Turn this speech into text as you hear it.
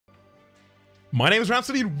My name is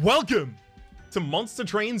Rhapsody and welcome to Monster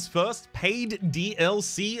Train's first paid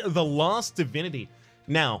DLC, The Last Divinity.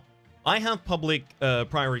 Now, I have public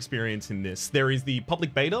prior experience in this. There is the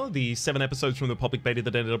public beta, the 7 episodes from the public beta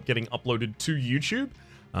that ended up getting uploaded to YouTube.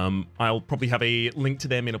 I'll probably have a link to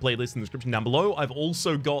them in a playlist in the description down below. I've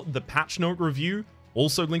also got the patch note review,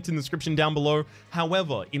 also linked in the description down below.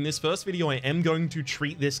 However, in this first video, I am going to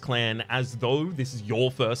treat this clan as though this is your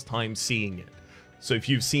first time seeing it. So if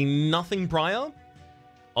you've seen nothing prior,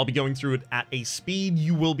 I'll be going through it at a speed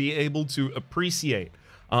you will be able to appreciate.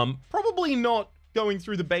 Probably not going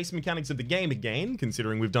through the base mechanics of the game again,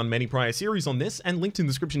 considering we've done many prior series on this, and linked in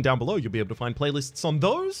the description down below, you'll be able to find playlists on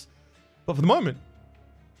those. But for the moment,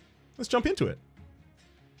 let's jump into it.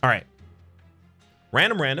 All right.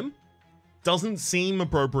 Random. Doesn't seem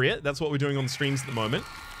appropriate. That's what we're doing on the streams at the moment.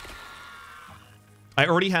 I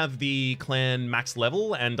already have the clan max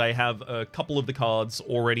level, and I have a couple of the cards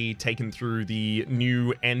already taken through the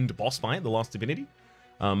new end boss fight, The Last Divinity.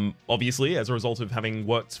 Obviously, as a result of having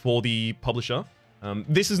worked for the publisher.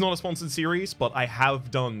 This is not a sponsored series, but I have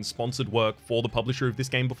done sponsored work for the publisher of this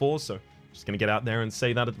game before, so just going to get out there and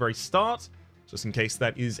say that at the very start, just in case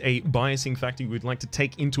that is a biasing factor you would like to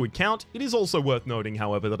take into account. It is also worth noting,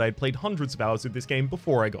 however, that I had played hundreds of hours of this game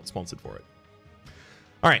before I got sponsored for it.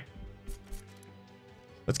 Alright.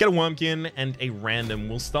 Let's get a Wormkin and a random.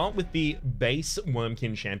 We'll start with the base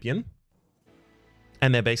Wormkin champion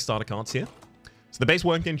and their base starter cards here. So the base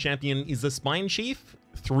Wormkin champion is the Spine Chief,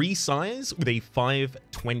 3 size with a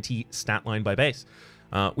 520 stat line by base.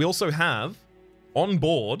 We also have on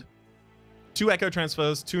board 2 Echo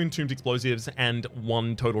Transfers, 2 Entombed Explosives, and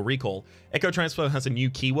 1 Total Recall. Echo Transfer has a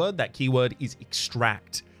new keyword. That keyword is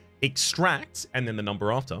Extract. Extract, and then the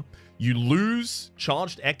number after. You lose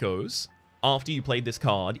charged echoes after you played this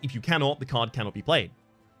card. If you cannot, the card cannot be played.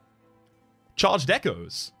 Charged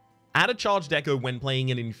Echoes. Add a Charged Echo when playing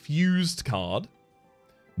an infused card.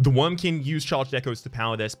 The Wormkin use Charged Echoes to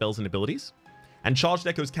power their spells and abilities. And Charged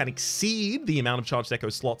Echoes can exceed the amount of Charged Echo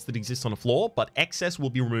slots that exist on a floor, but excess will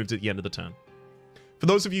be removed at the end of the turn. For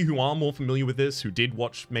those of you who are more familiar with this, who did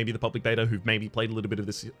watch maybe the public beta, who've maybe played a little bit of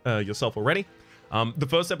this yourself already, the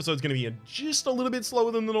first episode is going to be just a little bit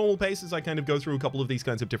slower than the normal pace as I kind of go through a couple of these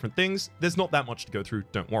kinds of different things. There's not that much to go through,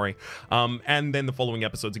 don't worry. And then the following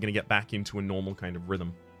episodes are going to get back into a normal kind of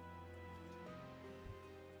rhythm.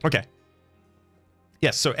 Okay.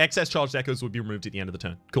 Yes, so excess charged echoes would be removed at the end of the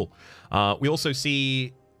turn. Cool. We also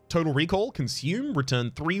see Total Recall, Consume,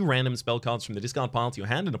 return 3 random spell cards from the discard pile to your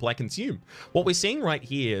hand and apply Consume. What we're seeing right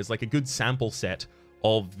here is like a good sample set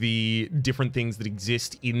of the different things that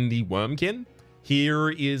exist in the Wormkin. Here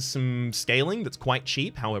is some scaling that's quite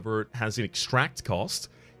cheap, however, it has an extract cost.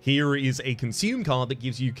 Here is a Consume card that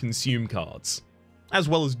gives you Consume cards, as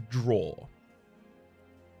well as Draw.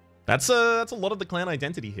 That's a lot of the clan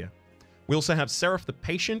identity here. We also have Seraph the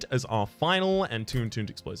Patient as our final, and 2 Entombed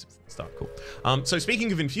Explosives. Start, cool. So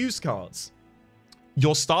speaking of infused cards,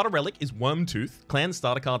 your starter relic is Wormtooth. Clan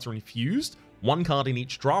starter cards are infused. 1 card in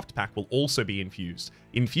each draft pack will also be infused.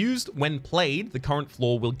 Infused, when played, the current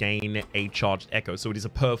floor will gain a charged echo, so it is a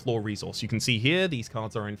per floor resource. You can see here, these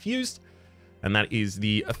cards are infused, and that is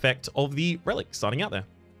the effect of the relic starting out there.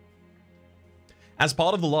 As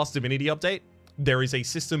part of the Last Divinity update, there is a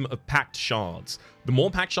system of packed shards. The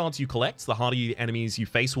more packed shards you collect, the harder the enemies you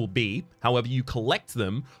face will be. However, you collect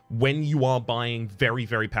them when you are buying very,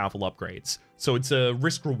 very powerful upgrades. So it's a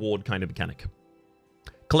risk-reward kind of mechanic.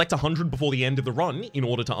 Collect 100 before the end of the run in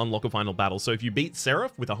order to unlock a final battle. So if you beat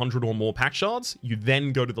Seraph with 100 or more pack shards, you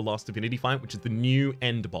then go to the Last Divinity fight, which is the new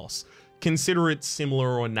end boss. Consider it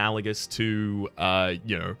similar or analogous to,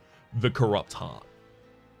 you know, the Corrupt Heart.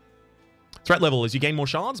 Threat level, as you gain more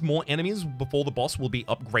shards, more enemies before the boss will be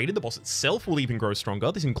upgraded. The boss itself will even grow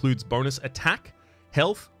stronger. This includes bonus attack,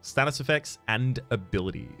 health, status effects, and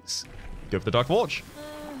abilities. Go for the Dark Forge.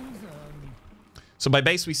 So by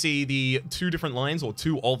base, we see the 2 different lines, or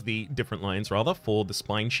 2 of the different lines, rather, for the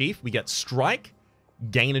Spine Chief. We get Strike,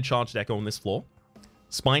 gain a charged echo on this floor.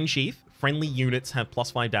 Spine Chief, friendly units have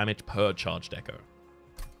 +5 damage per charged echo.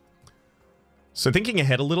 So thinking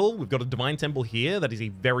ahead a little, we've got a Divine Temple here. That is a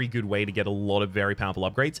very good way to get a lot of very powerful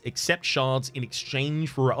upgrades. Accept shards in exchange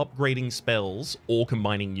for upgrading spells or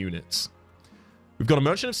combining units. We've got a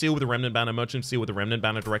Merchant of Steel with a Remnant Banner, Merchant of Steel with a Remnant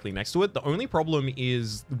Banner directly next to it. The only problem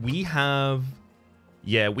is we have...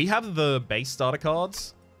 yeah, we have the base starter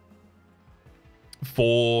cards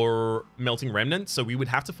for Melting Remnant, so we would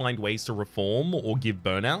have to find ways to reform or give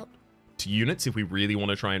burnout to units if we really want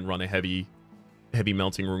to try and run a heavy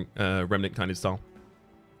Melting Remnant kind of style.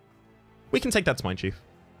 We can take that Spine Chief.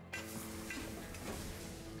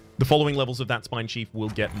 The following levels of that Spine Chief will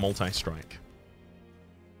get multi-strike.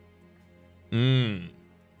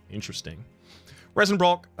 Interesting. Resin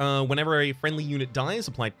block, whenever a friendly unit dies,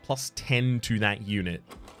 apply +10 to that unit.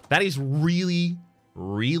 That is really,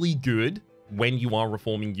 really good when you are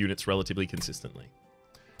reforming units relatively consistently.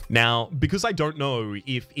 Now, because I don't know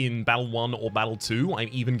if in Battle 1 or Battle 2 I'm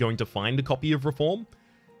even going to find a copy of Reform,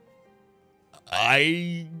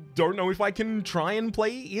 I don't know if I can try and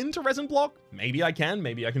play into Resin block. Maybe I can.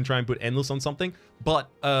 Maybe I can try and put Endless on something. But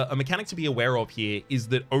a mechanic to be aware of here is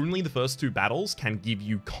that only the first 2 battles can give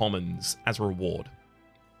you commons as a reward,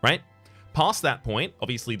 right? Past that point,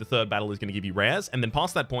 obviously the 3rd battle is going to give you rares, and then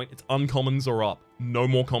past that point, it's uncommons or up. No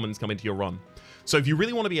more commons come into your run. So if you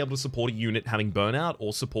really want to be able to support a unit having burnout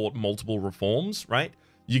or support multiple reforms, right,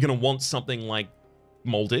 you're going to want something like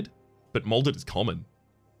Molded, but Molded is common.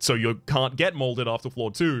 So you can't get Molded after floor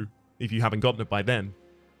 2 if you haven't gotten it by then.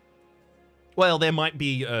 Well, there might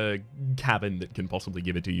be a cabin that can possibly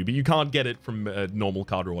give it to you, but you can't get it from a normal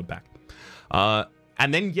card reward back.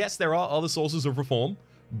 And then, yes, there are other sources of reform,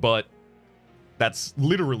 but that's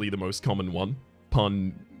literally the most common one.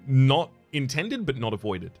 Pun not intended, but not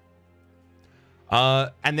avoided.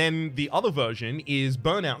 And then the other version is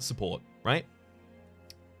burnout support, right?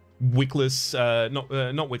 Wickless, not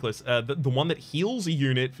Wickless, the one that heals a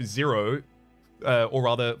unit for 0, or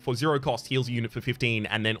rather for 0 cost heals a unit for 15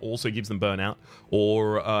 and then also gives them burnout,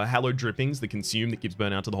 or hallowed drippings, the consume that gives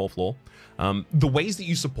burnout to the whole floor. The ways that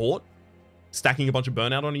you support stacking a bunch of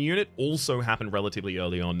burnout on a unit also happen relatively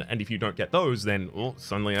early on, and if you don't get those, then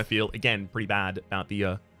suddenly I feel, again, pretty bad about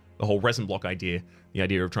the whole resin block idea. The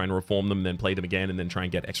idea of trying to reform them, then play them again, and then try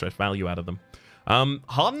and get extra value out of them.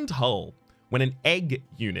 Hardened Hull. When an egg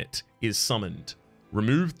unit is summoned,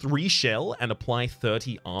 remove 3 shell and apply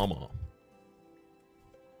 30 armor.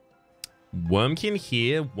 Wormkin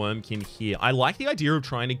here, Wormkin here. I like the idea of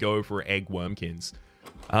trying to go for egg Wormkins.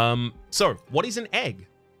 So, what is an egg?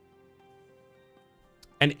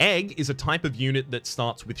 An egg is a type of unit that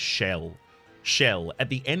starts with shell. Shell. At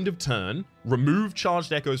the end of turn, remove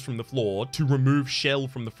charged echoes from the floor to remove shell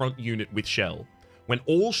from the front unit with shell. When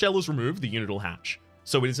all shell is removed, the unit will hatch.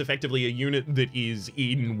 So it is effectively a unit that is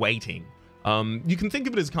in waiting. You can think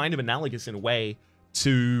of it as kind of analogous in a way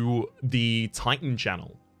to the Titan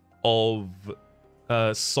channel of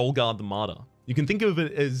Soulguard the Martyr. You can think of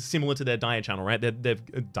it as similar to their Dire channel, right?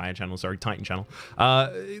 Titan channel.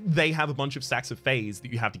 They have a bunch of stacks of phase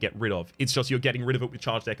that you have to get rid of. It's just you're getting rid of it with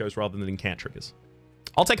charged echoes rather than cant triggers.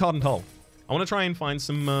 I'll take Hardened Hull. I want to try and find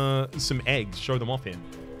some eggs, show them off here.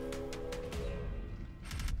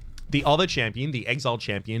 The other champion, the Exile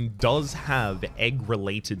champion, does have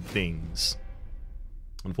egg-related things.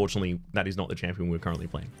 Unfortunately, that is not the champion we're currently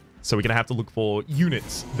playing. So we're going to have to look for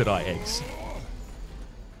units that are eggs.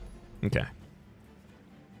 Okay.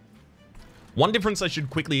 One difference I should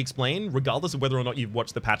quickly explain, regardless of whether or not you've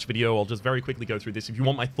watched the patch video, I'll just very quickly go through this. If you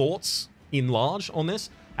want my thoughts in large on this.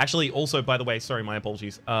 Actually, also, by the way, sorry, my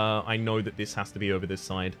apologies. I know that this has to be over this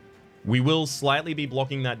side. We will slightly be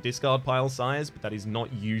blocking that discard pile size, but that is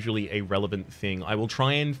not usually a relevant thing. I will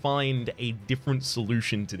try and find a different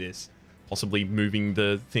solution to this, possibly moving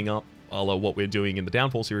the thing up, a la what we're doing in the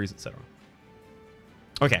Downfall series, etc.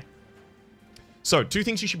 Okay. So, 2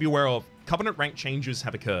 things you should be aware of. Covenant rank changes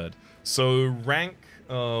have occurred. So, rank,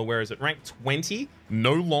 where is it? Rank 20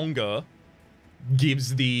 no longer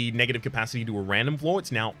gives the negative capacity to a random floor.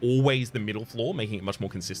 It's now always the middle floor, making it much more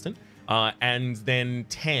consistent. And then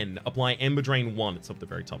 10, apply Ember Drain 1. It's up the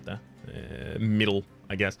very top there. Middle,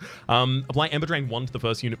 I guess. Apply Ember Drain 1 to the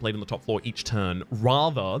first unit played on the top floor each turn,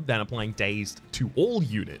 rather than applying Dazed to all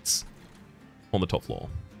units on the top floor.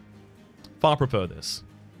 Far prefer this.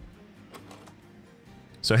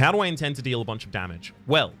 So how do I intend to deal a bunch of damage?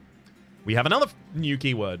 Well, we have another new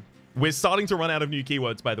keyword. We're starting to run out of new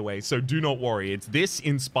keywords, by the way, so do not worry. It's this,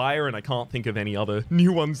 Inspire, and I can't think of any other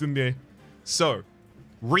new ones in there. So,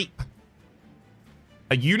 Reap.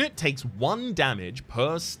 A unit takes 1 damage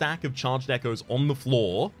per stack of charged echoes on the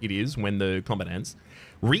floor. It is when the combat ends.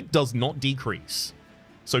 Reap does not decrease.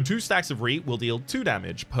 So 2 stacks of Reap will deal 2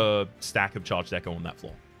 damage per stack of charged echo on that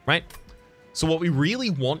floor, right? So what we really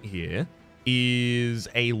want here is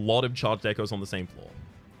a lot of charged echoes on the same floor.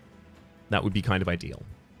 That would be kind of ideal.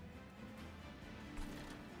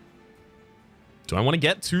 Do I want to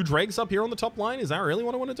get 2 dregs up here on the top line? Is that really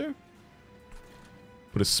what I want to do?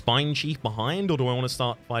 Put a Spine Chief behind, or do I want to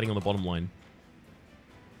start fighting on the bottom line?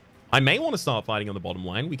 I may want to start fighting on the bottom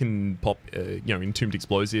line. We can pop, Entombed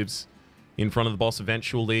Explosives in front of the boss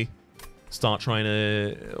eventually. Start trying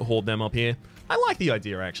to hoard them up here. I like the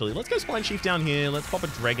idea, actually. Let's go Spine Chief down here. Let's pop a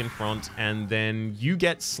Dreg in front, and then you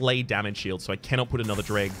get Slay Damage Shield, so I cannot put another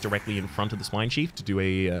Dreg directly in front of the Spine Chief to do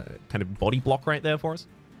a kind of body block right there for us.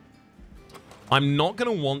 I'm not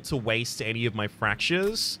going to want to waste any of my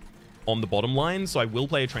fractures on the bottom line, so I will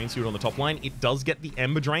play a Train Suit on the top line. It does get the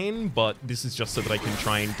Ember Drain, but this is just so that I can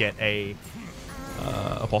try and get a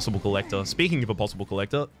possible collector. Speaking of a possible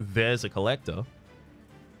collector, there's a collector.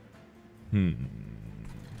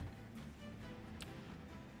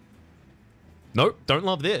 Nope, don't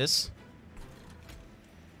love this.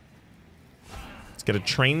 Let's get a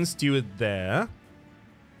Train Steward there.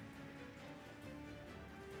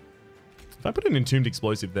 If I put an Entombed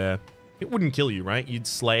Explosive there, it wouldn't kill you, right? You'd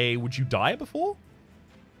slay... Would you die before?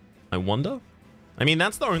 I wonder. I mean,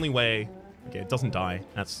 that's the only way... Okay, it doesn't die.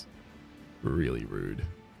 That's really rude.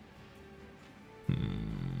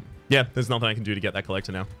 Yeah, there's nothing I can do to get that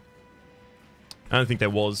collector now. I don't think there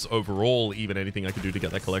was overall even anything I could do to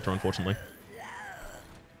get that collector, unfortunately.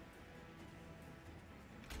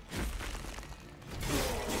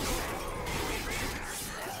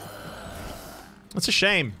 That's a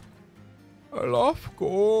shame. I love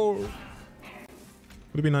gold.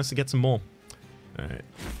 Would it be nice to get some more? Alright.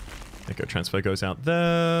 Echo Transfer goes out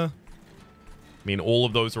there. I mean, all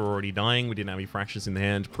of those are already dying. We didn't have any fractures in the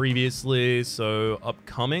hand previously. So,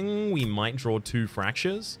 upcoming, we might draw 2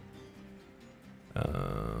 fractures.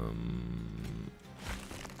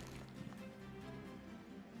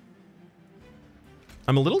 I'm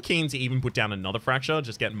a little keen to even put down another fracture.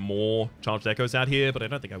 Just get more Charged Echoes out here, but I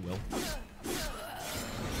don't think I will.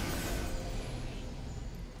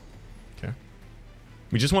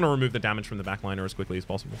 We just want to remove the damage from the backliner as quickly as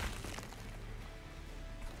possible.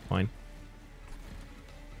 Fine.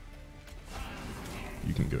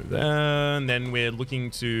 You can go there. And then we're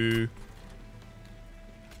looking to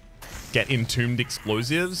get Entombed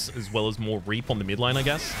Explosives as well as more Reap on the midline, I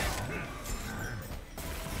guess.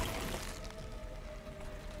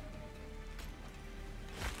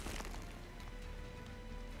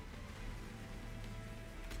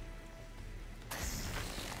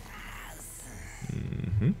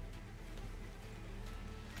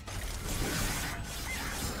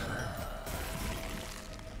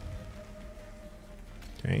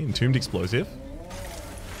 Okay, Entombed Explosive.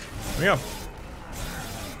 There we go.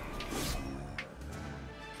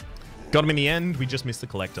 Got him in the end. We just missed the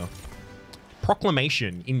collector.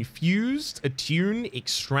 Proclamation. Infused, Attune,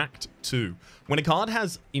 Extract 2. When a card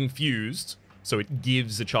has Infused, so it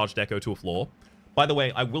gives a Charged Echo to a floor. By the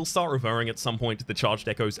way, I will start referring at some point to the Charged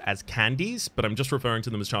Echoes as candies, but I'm just referring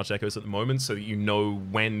to them as Charged Echoes at the moment so that you know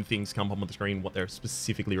when things come up on the screen what they're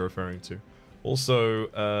specifically referring to. Also,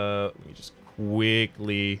 let me just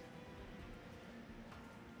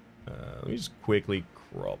quickly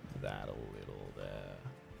crop that a little there.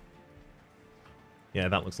 Yeah,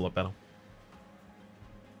 that looks a lot better.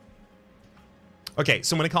 Okay,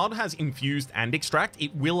 so when a card has Infused and Extract,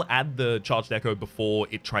 it will add the Charged Echo before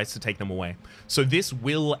it tries to take them away. So this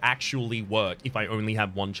will actually work if I only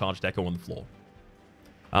have 1 Charged Echo on the floor.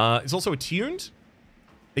 It's also attuned.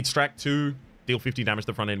 Extract 2, deal 50 damage to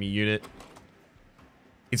the front enemy unit.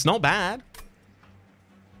 It's not bad.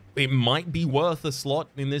 It might be worth a slot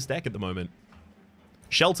in this deck at the moment.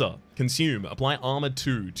 Shelter. Consume. Apply armor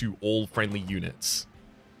 2 to all friendly units.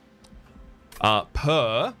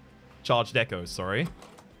 Per Charged Echo, sorry.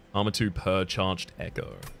 Armor 2 per Charged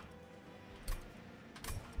Echo.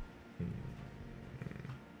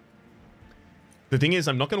 The thing is,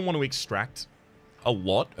 I'm not going to want to extract a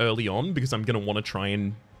lot early on because I'm going to want to try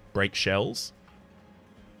and break shells.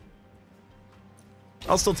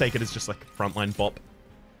 I'll still take it as just like a frontline bop.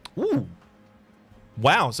 Ooh.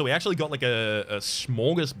 Wow, so we actually got like a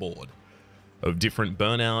smorgasbord of different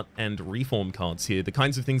burnout and reform cards here. The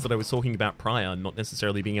kinds of things that I was talking about prior, not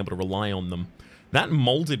necessarily being able to rely on them. That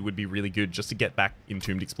molded would be really good just to get back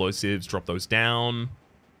Entombed Explosives, drop those down.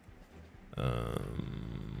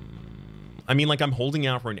 I mean, like, I'm holding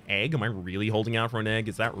out for an egg. Am I really holding out for an egg?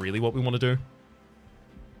 Is that really what we want to do?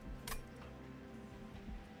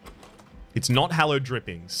 It's not Hallowed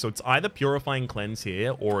Drippings, so it's either Purifying Cleanse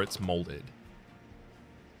here or it's Molded.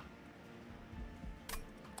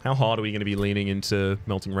 How hard are we going to be leaning into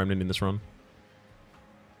Melting Remnant in this run?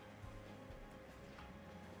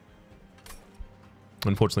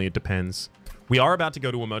 Unfortunately, it depends. We are about to go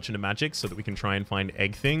to a Merchant of Magic so that we can try and find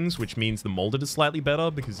egg things, which means the Molded is slightly better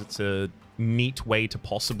because it's a neat way to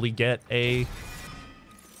possibly get a...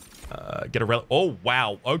 relic. Oh,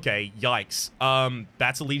 wow. Okay, yikes.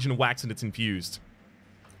 That's a Legion of Wax and it's infused.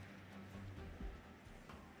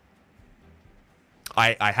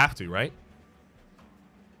 I have to, right?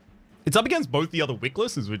 It's up against both the other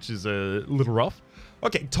Wicklesses, which is a little rough.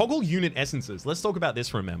 Okay, toggle unit essences. Let's talk about this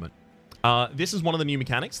for a moment. This is one of the new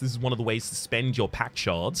mechanics. This is one of the ways to spend your pact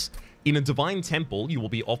shards. In a Divine Temple, you will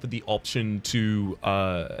be offered the option to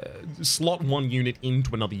slot one unit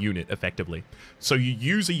into another unit, effectively. So you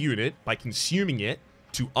use a unit by consuming it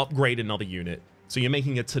to upgrade another unit. So you're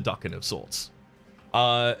making a turducken of sorts.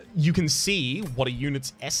 You can see what a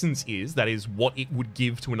unit's essence is, that is, what it would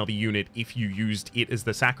give to another unit if you used it as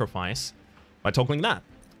the sacrifice, by toggling that.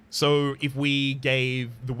 So if we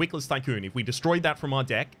gave the Wickless Tycoon, if we destroyed that from our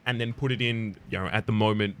deck and then put it in, you know, at the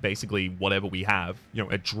moment, basically whatever we have, you know,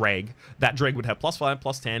 a Dreg, that Dreg would have +5,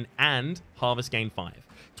 +10, and Harvest Gain 5.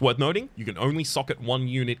 It's worth noting, you can only socket one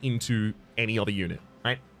unit into any other unit,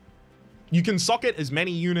 right? You can socket as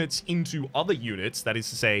many units into other units, that is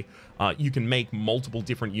to say, you can make multiple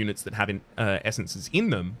different units that have essences in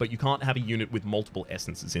them, but you can't have a unit with multiple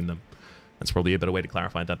essences in them. That's probably a better way to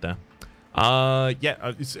clarify that there.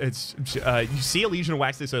 Yeah, you see a Legion of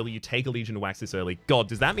Wax this early, you take a Legion of Wax this early. God,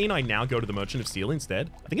 does that mean I now go to the Merchant of Steel instead?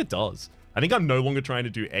 I think it does. I think I'm no longer trying to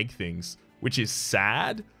do egg things, which is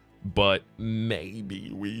sad, but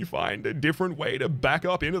maybe we find a different way to back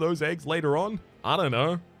up into those eggs later on. I don't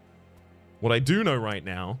know. What I do know right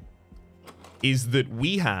now is that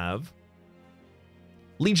we have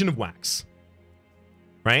Legion of Wax,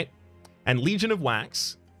 right? And Legion of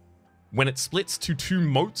Wax, when it splits to 2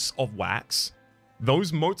 motes of wax,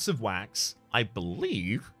 those motes of wax, I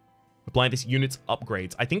believe, apply this unit's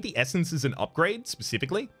upgrades. I think the essence is an upgrade,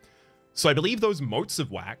 specifically. So I believe those motes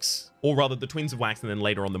of wax, or rather the twins of wax and then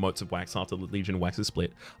later on the motes of wax after the Legion of Wax is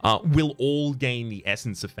split, will all gain the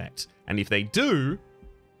essence effect. And if they do,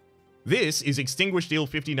 this is extinguish, deal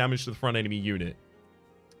 50 damage to the front enemy unit.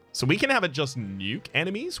 So we can have it just nuke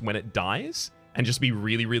enemies when it dies and just be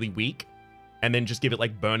really, really weak. And then just give it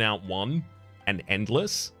like Burnout 1 and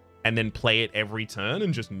Endless, and then play it every turn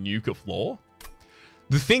and just nuke a floor.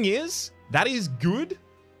 The thing is, that is good,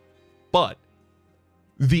 but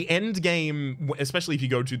the end game, especially if you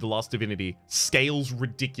go to The Last Divinity, scales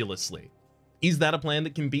ridiculously. Is that a plan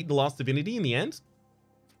that can beat The Last Divinity in the end?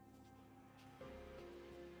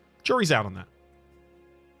 Jury's out on that.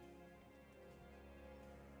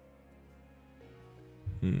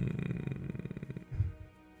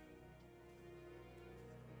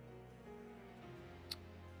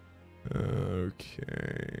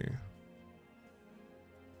 Okay.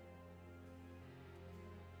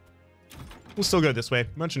 We'll still go this way.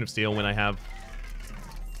 Merchant of Steel when I have...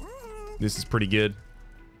 This is pretty good.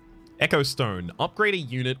 Echo Stone. Upgrade a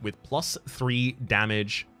unit with +3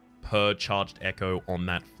 damage per charged echo on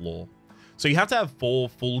that floor. So you have to have 4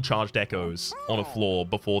 full charged echoes on a floor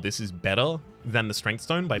before this is better than the Strength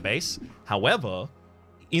Stone by base. However,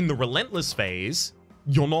 in the Relentless phase,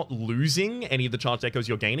 you're not losing any of the charged echoes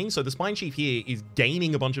you're gaining. So the Spine Chief here is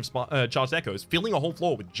gaining a bunch of charged echoes, filling a whole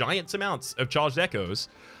floor with giant amounts of charged echoes.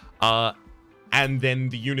 And then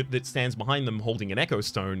the unit that stands behind them holding an Echo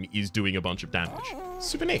Stone is doing a bunch of damage.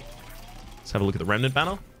 Super neat. Let's have a look at the Remnant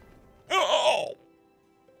banner. Oh!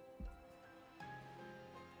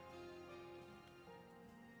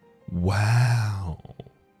 Wow.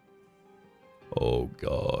 Oh,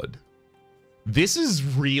 God. This is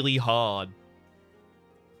really hard.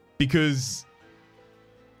 Because...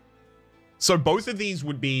 So both of these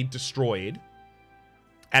would be destroyed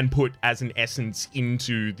and put as an essence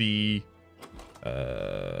into the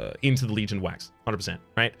Legion of Wax. 100%,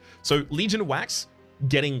 right? So Legion of Wax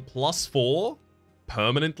getting +4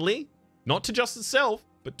 permanently, not to just itself,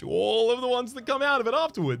 but to all of the ones that come out of it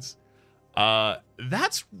afterwards.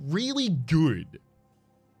 That's really good.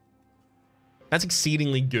 That's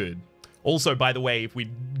exceedingly good. Also, by the way, if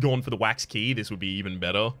we'd gone for the Wax Key, this would be even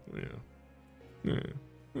better.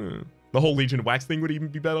 The whole Legion of Wax thing would even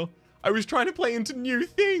be better. I was trying to play into new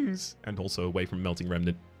things. And also away from Melting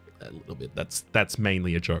Remnant a little bit. That's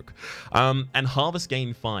mainly a joke. And Harvest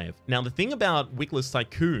Gain 5. Now, the thing about Wickless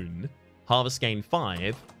Tycoon, Harvest Gain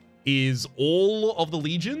 5, is all of the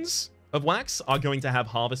Legions of Wax are going to have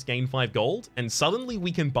Harvest Gain 5 gold, and suddenly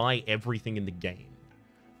we can buy everything in the game.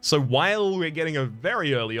 So while we're getting a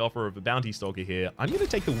very early offer of a Bounty Stalker here, I'm going to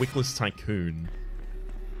take the Wickless Tycoon.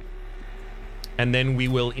 And then we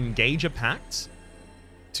will engage a pact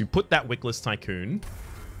to put that Wickless Tycoon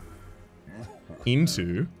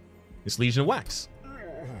into this Legion of Wax.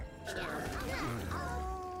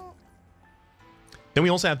 Then we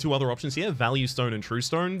also have 2 other options here, Value Stone and True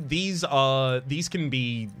Stone. These can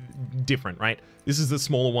be different, right? This is the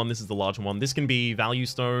smaller one, this is the larger one. This can be Value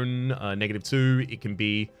Stone, -2. It can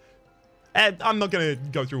be... I'm not going to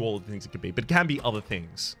go through all of the things it could be, but it can be other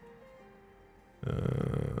things.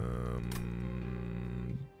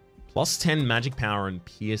 +10 magic power and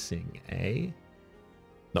piercing, eh?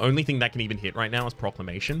 The only thing that can even hit right now is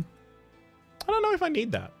Proclamation. know if I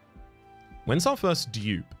need that. When's our first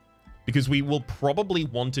dupe? Because we will probably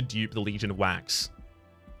want to dupe the Legion of Wax.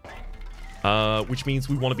 Which means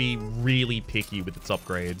we want to be really picky with its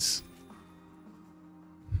upgrades.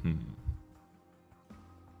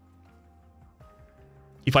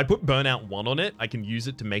 If I put Burnout 1 on it, I can use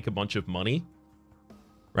it to make a bunch of money.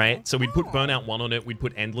 Right? So we'd put Burnout 1 on it, we'd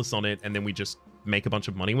put Endless on it, and then we just make a bunch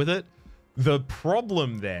of money with it. The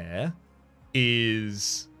problem there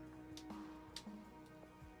is,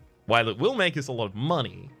 while it will make us a lot of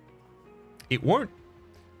money, it won't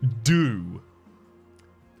do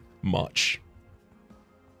much.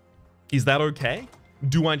 Is that okay?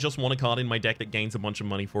 Do I just want a card in my deck that gains a bunch of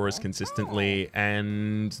money for us consistently,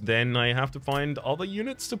 and then I have to find other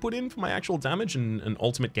units to put in for my actual damage and an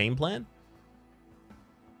ultimate game plan?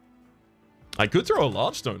 I could throw a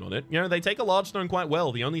large stone on it. You know, they take a large stone quite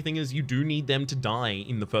well. The only thing is you do need them to die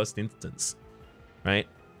in the first instance, right?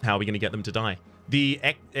 How are we going to get them to die? The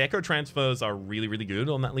echo transfers are really, really good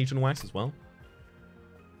on that Legion Wax as well.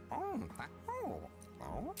 I'm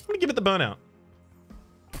going to give it the Burnout.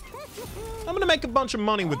 I'm going to make a bunch of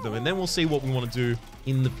money with them, and then we'll see what we want to do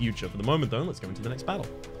in the future. For the moment, though, let's go into the next battle.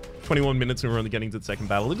 21 minutes, and we're only getting to the second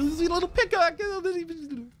battle. Little pickaxe.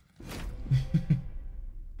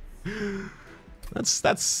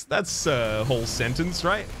 That's a whole sentence,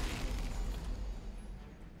 right?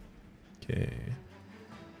 Okay.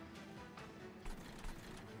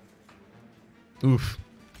 Oof.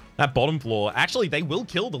 That bottom floor. Actually, they will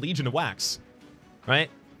kill the Legion of Wax. Right?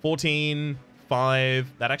 14,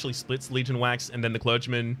 5. That actually splits Legion of Wax, and then the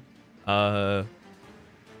Clergyman. Yeah,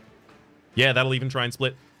 that'll even try and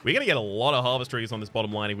split. We're going to get a lot of Harvest Trees on this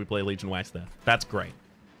bottom line if we play Legion Wax there. That's great.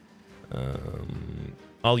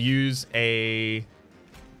 I'll use a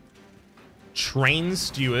Train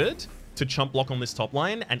Steward to chump block on this top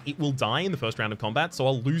line, and it will die in the first round of combat, so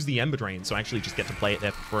I'll lose the Ember Drain, so I actually just get to play it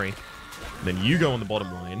there for free. And then you go on the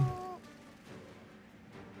bottom line.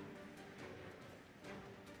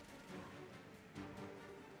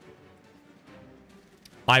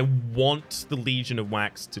 I want the Legion of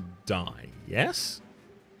Wax to die, yes?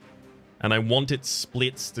 And I want its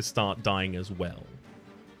splits to start dying as well.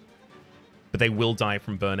 But they will die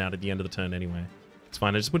from burnout at the end of the turn anyway. It's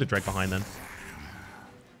fine, I just put a Drake behind them.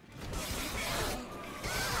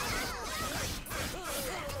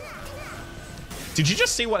 Did you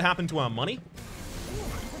just see what happened to our money?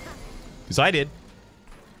 Because I did.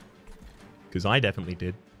 Because I definitely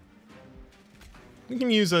did. We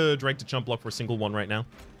can use a Drake to chump block for a single one right now.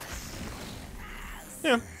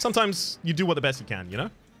 Yeah, sometimes you do what the best you can, you know?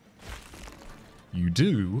 You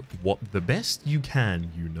do what the best you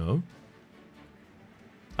can, you know?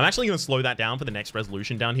 I'm actually going to slow that down for the next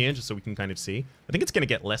resolution down here, just so we can kind of see. I think it's going to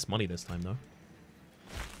get less money this time, though.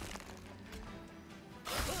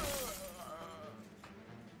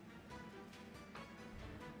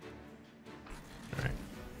 Alright.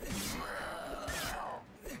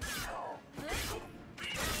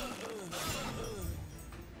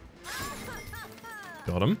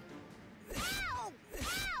 Got him.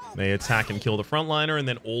 They attack and kill the frontliner, and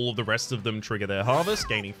then all of the rest of them trigger their harvest,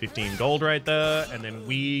 gaining 15 gold right there. And then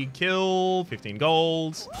we kill, 15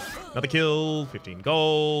 gold. Another kill, 15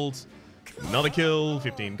 gold. Another kill,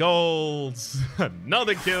 15 gold.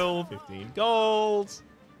 Another kill, 15 gold.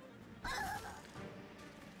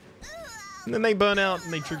 And then they burn out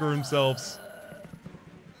and they trigger themselves.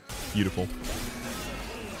 Beautiful.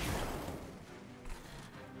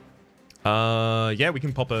 Yeah, we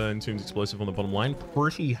can pop a Entombed Explosive on the bottom line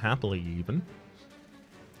pretty happily, even.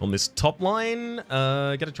 On this top line,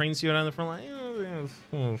 get a Train Steward on the front line.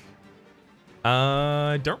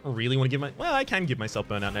 I don't really want to give my... Well, I can give myself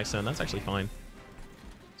Burnout next turn. That's actually fine.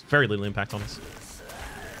 It's very little impact on us.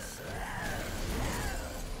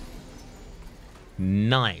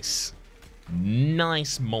 Nice.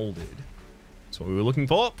 Nice molded. That's what we were looking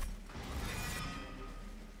for.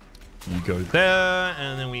 You go there,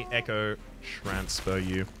 and then we Echo transfer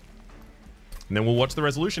you. And then we'll watch the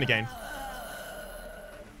resolution again.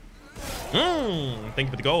 Thank you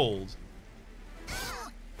for the gold.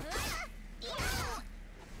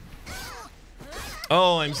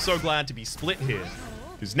 Oh, I'm so glad to be split here.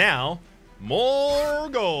 Because now, more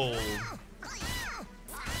gold.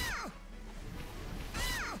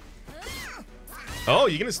 Oh,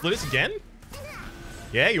 you're going to split us again?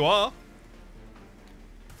 Yeah, you are.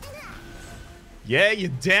 Yeah, you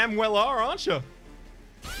damn well are, aren't you?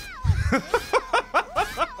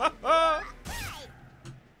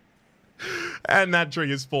 And that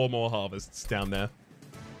triggers 4 more harvests down there.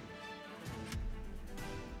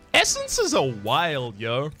 Essences are wild,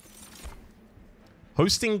 yo.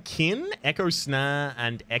 Hosting Kin, Echo Snare,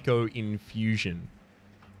 and Echo Infusion.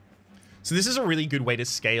 So this is a really good way to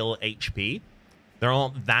scale HP. There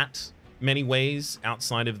aren't that many ways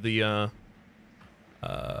outside of the...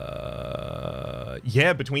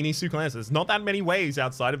 yeah, between these two classes, there's not that many ways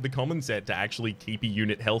outside of the common set to actually keep a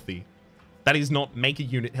unit healthy. That is not make a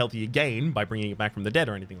unit healthy again by bringing it back from the dead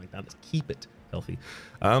or anything like that. Let's keep it healthy.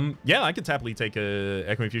 Yeah, I could happily take a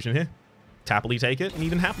Echo Infusion here. Happily take it, and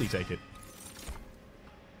even happily take it.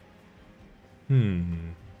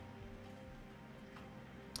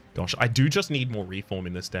 Gosh, I do just need more Reform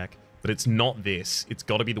in this deck, but it's not this. It's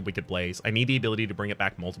got to be the Wicked Blaze. I need the ability to bring it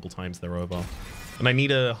back multiple times thereover. And I need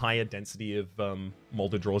a higher density of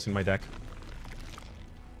molded draws in my deck.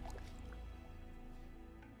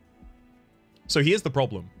 So here's the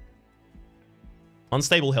problem.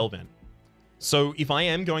 Unstable Hellvent. So if I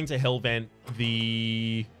am going to Hellvent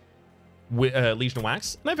the Legion of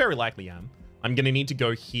Wax, and I very likely am, I'm going to need to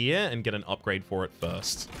go here and get an upgrade for it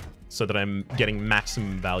first, so that I'm getting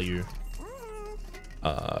maximum value.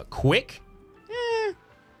 Quick?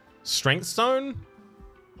 Strength Stone?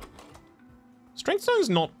 Strength Stone's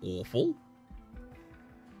not awful.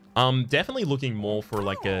 Definitely looking more for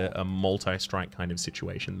like a multi-strike kind of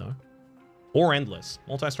situation though. Or Endless.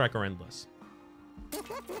 Multi-strike or Endless.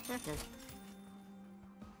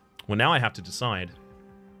 Well, now I have to decide.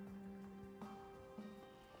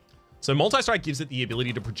 So multi-strike gives it the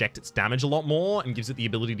ability to project its damage a lot more and gives it the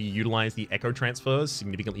ability to utilize the echo transfers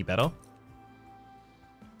significantly better.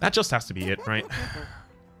 That just has to be it, right?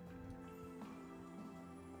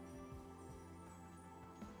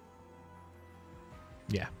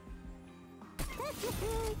 Yeah.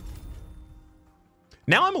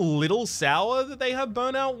 Now I'm a little sour that they have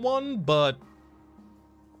Burnout 1, but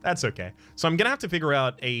that's okay. So I'm going to have to figure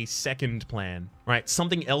out a second plan, right?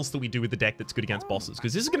 Something else that we do with the deck that's good against bosses.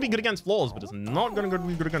 Because this is going to be good against floors, but it's not going to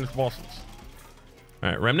be good against bosses. All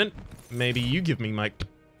right, Remnant, maybe you give me my...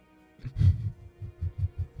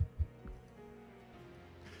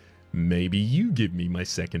 Maybe you give me my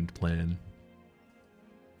second plan.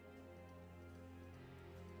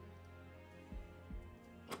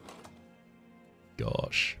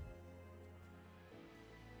 Gosh.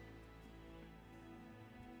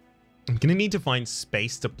 I'm gonna need to find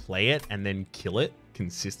space to play it and then kill it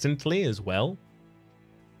consistently as well.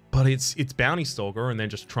 But it's Bounty Stalker and then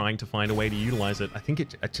just trying to find a way to utilize it. I think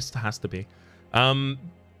it just has to be.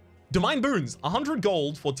 Divine Boons, 100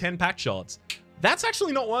 gold for 10 pack shots. That's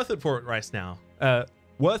actually not worth it for it right now.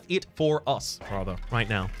 Worth it for us, rather, right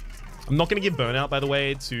now. I'm not going to give Burnout, by the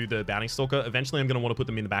way, to the Bounty Stalker. Eventually, I'm going to want to put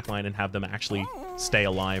them in the backline and have them actually stay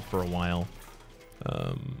alive for a while.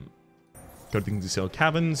 Got things to sell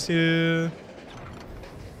caverns here.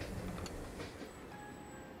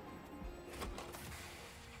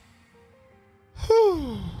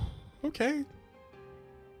 Okay.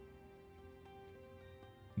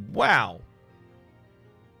 Wow.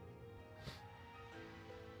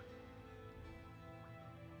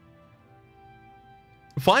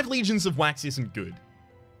 Five Legions of Wax isn't good.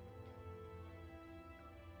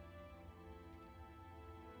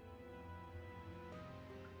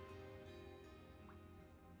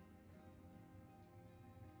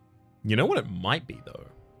 You know what it might be, though?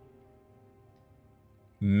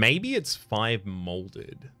 Maybe it's 5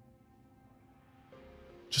 molded.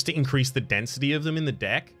 Just to increase the density of them in the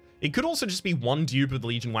deck. It could also just be one dupe of the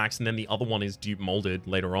Legion Wax and then the other one is dupe molded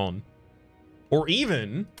later on. Or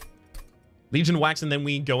even Legion Wax and then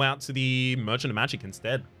we go out to the Merchant of Magic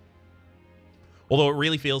instead. Although it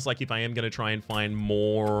really feels like if I am going to try and find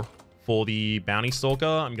more for the Bounty Stalker,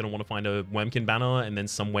 I'm going to want to find a Wormkin banner and then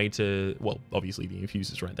some way to... Well, obviously the Infuse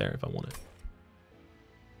is right there if I want it.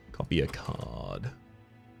 Copy a card.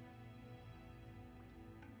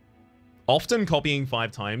 Often copying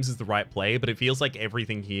 5 times is the right play, but it feels like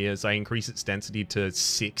everything here, as I increase its density to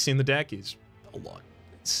 6 in the deck, is a lot.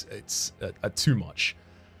 It's too much.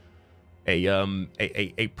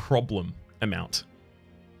 A problem amount.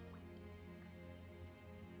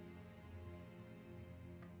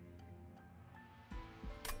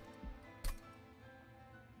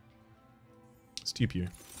 Stupe you.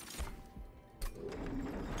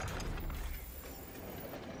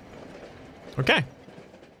 Okay.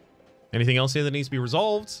 Anything else here that needs to be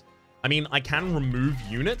resolved? I mean, I can remove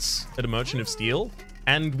units at a Merchant of Steel,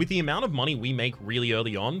 and with the amount of money we make really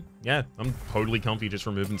early on, yeah, I'm totally comfy just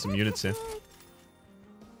removing some units here.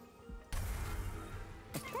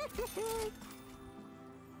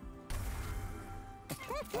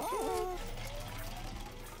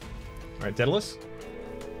 Alright, Daedalus.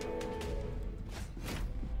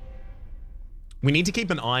 We need to keep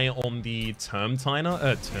an eye on the turn timer,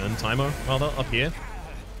 rather, up here.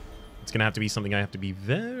 It's going to have to be something I have to be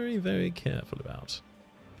very, very careful about.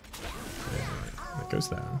 That goes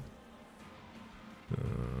there.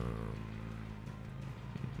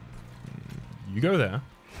 You go there.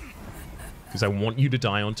 Because I want you to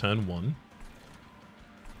die on turn 1.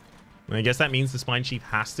 And I guess that means the Spine Chief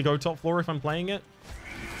has to go top floor if I'm playing it.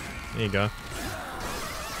 There you go.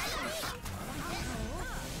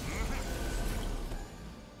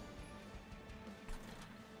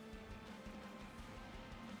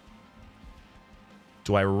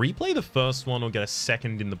 Do I replay the first one or get a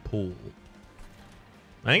second in the pool?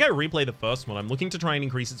 I think I replay the first one. I'm looking to try and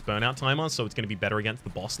increase its burnout timer, so it's going to be better against the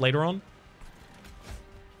boss later on.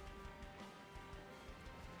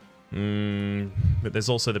 But there's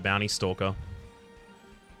also the Bounty Stalker.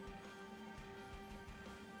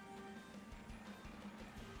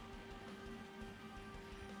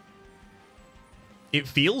 It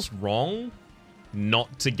feels wrong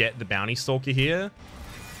not to get the Bounty Stalker here.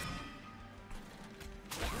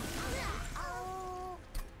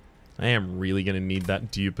 I am really going to need that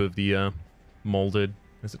dupe of the molded,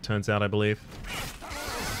 as it turns out, I believe.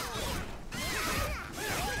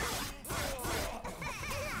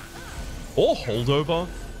 Or holdover.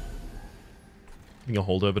 I think a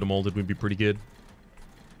holdover to molded would be pretty good.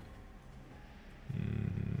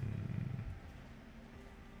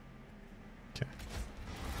 Okay.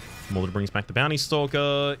 Molded brings back the Bounty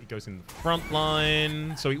Stalker. It goes in the front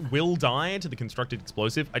line. So it will die to the constructed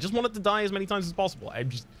explosive. I just want it to die as many times as possible.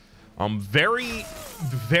 I'm very,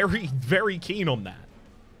 very, very keen on that.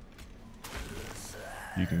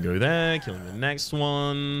 You can go there, killing the next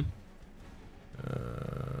one.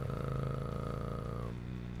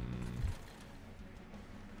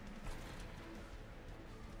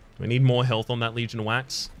 Do I need more health on that Legion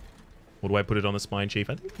Wax? Or do I put it on the Spine Chief?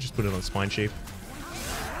 I think I just put it on the Spine Chief.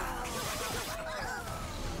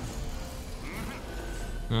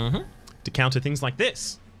 To counter things like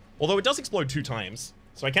this. Although it does explode 2 times.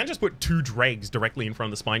 So I can just put 2 dregs directly in front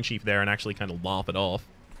of the Spine Chief there and actually kind of laugh it off.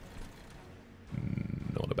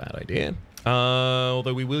 Not a bad idea.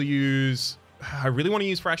 Although we will use... I really want to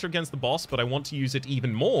use Fracture against the boss, but I want to use it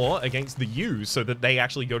even more against the U's so that they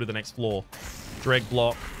actually go to the next floor. Dreg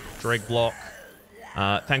block. Dreg block.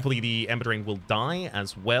 Thankfully, the Ember Drain will die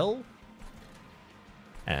as well.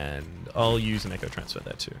 And I'll use an Echo Transfer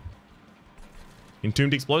there too.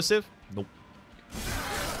 Entombed Explosive? Nope.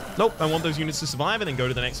 Nope, I want those units to survive and then go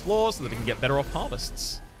to the next floor so that I can get better off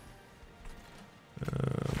harvests.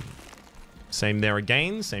 Same there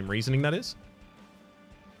again. Same reasoning, that is.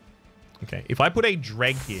 Okay, if I put a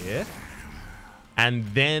Dreg here, and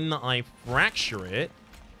then I Fracture it,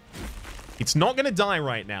 it's not going to die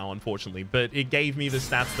right now, unfortunately, but it gave me the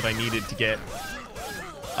stats that I needed to get...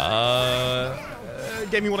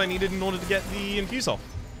 gave me what I needed in order to get the Infuse off.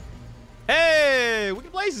 Hey!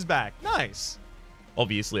 Wicked Blaze is back. Nice.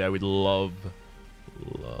 Obviously, I would love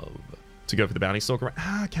to go for the Bounty Stalker.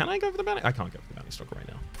 Can I go for the Bounty? I can't go for the Bounty Stalker right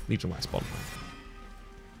now. Legion Wax bottom.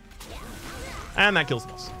 And that kills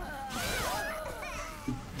the boss.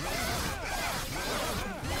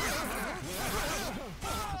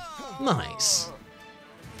 Nice.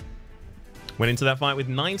 Went into that fight with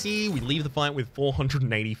 90. We leave the fight with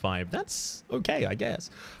 485. That's okay, I guess.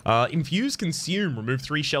 Infuse, Consume. Remove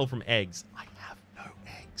 3 shell from eggs. I have no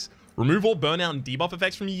eggs. Remove all burnout and debuff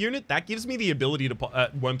effects from your unit. That gives me the ability to...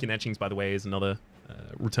 Wormkin Etchings, by the way, is another...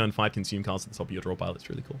 return 5 consume cards at the top of your draw pile. That's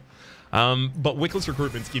really cool. But Wickless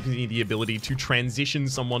Recruitments gives me the ability to transition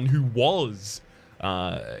someone who was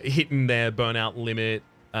hitting their burnout limit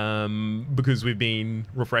because we've been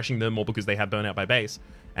refreshing them or because they have burnout by base,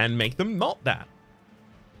 and make them not that.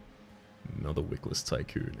 Another Wickless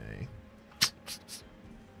Tycoon, eh?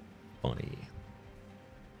 Funny.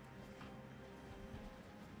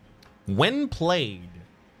 When played,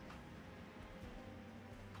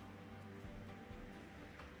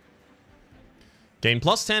 gain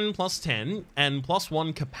 +10, +10, and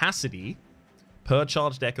 +1 capacity per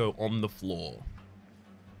charged echo on the floor.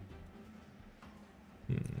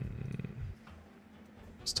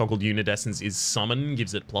 This toggled unit essence is summon,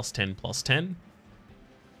 gives it +10, +10.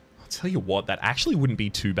 I'll tell you what, that actually wouldn't be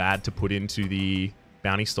too bad to put into the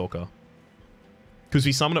Bounty Stalker, because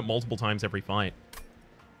we summon it multiple times every fight.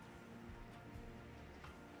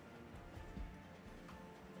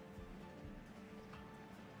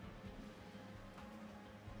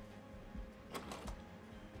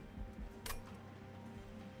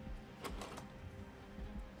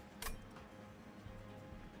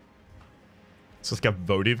 So it's like a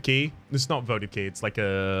votive key. It's not votive key. It's like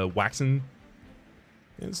a waxen.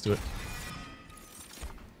 Yeah, let's do it.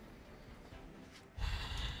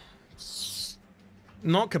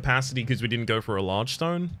 Not capacity because we didn't go for a large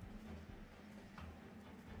stone.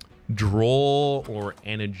 Draw or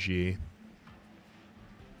energy?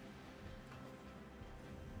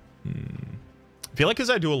 I feel like because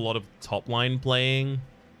I do a lot of top line playing,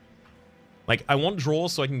 like I want draw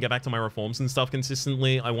so I can get back to my reforms and stuff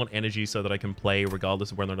consistently. I want energy so that I can play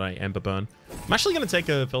regardless of whether or not I Ember Burn. I'm actually going to take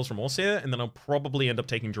a Fel's Remorse here, and then I'll probably end up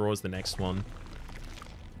taking draw as the next one.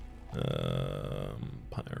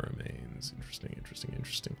 Pyramanes.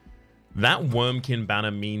 Interesting. That Wormkin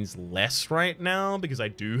banner means less right now because I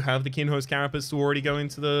do have the Kinhost Carapace to already go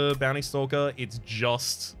into the Bounty Stalker. It's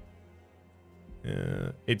just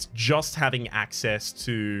having access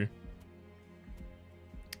to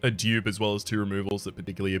a dupe as well as 2 removals that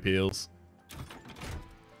particularly appeals.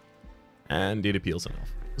 And it appeals enough.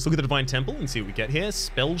 Let's look at the Divine Temple and see what we get here.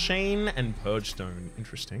 Spell Chain and Purge Stone.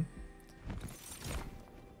 Interesting.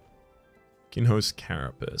 Kinhost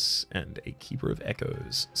Carapace and a Keeper of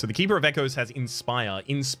Echoes. So the Keeper of Echoes has Inspire.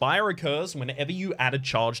 Inspire occurs whenever you add a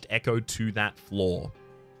charged echo to that floor.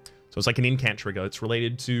 So it's like an incant trigger. It's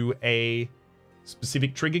related to a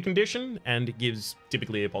specific trigger condition, and it gives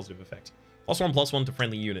typically a positive effect. +1/+1 to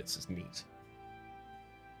friendly units is neat.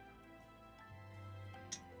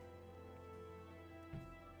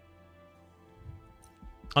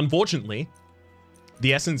 Unfortunately,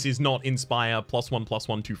 the essence is not Inspire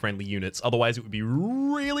 +1/+1 to friendly units. Otherwise, it would be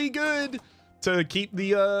really good to keep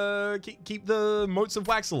the keep the Motes of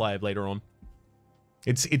Wax alive later on.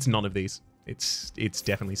 It's none of these. It's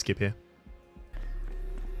definitely skip here.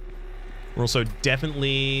 We're also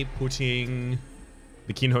definitely putting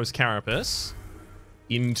the Kinhost Carapace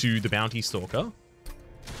into the Bounty Stalker.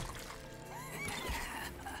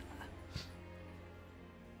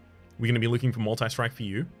 We're going to be looking for multi-strike for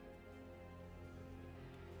you.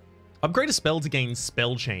 Upgrade a spell to gain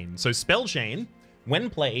Spell Chain. So Spell Chain, when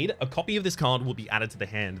played, a copy of this card will be added to the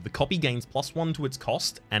hand. The copy gains +1 to its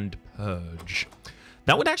cost and Purge.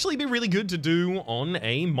 That would actually be really good to do on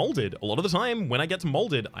a Molded. A lot of the time, when I get to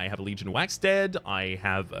Molded, I have a Legion of Wax dead, I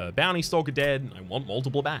have a Bounty Stalker dead, and I want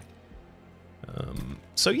multiple back.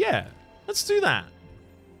 So yeah, let's do that.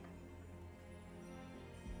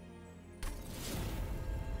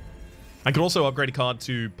 I could also upgrade a card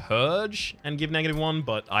to Purge and give -1,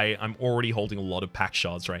 but I'm already holding a lot of pack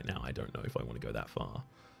shards right now. I don't know if I want to go that far.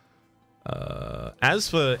 As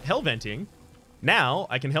for Hellventing, now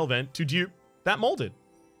I can Hellvent to dupe that Molded.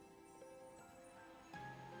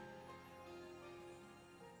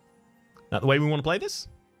 That the way we want to play this?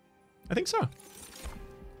 I think so.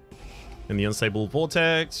 And the Unstable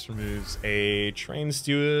Vortex removes a Train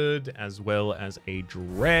Steward as well as a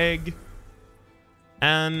Dreg.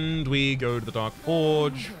 And we go to the Dark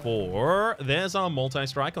Forge for... There's our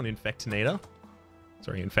multi-strike on Infectinator.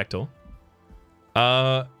 Sorry, Infector.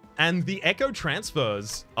 And the Echo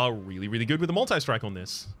transfers are really, really good with the multi-strike on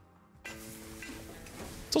this.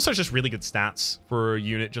 It's also just really good stats for a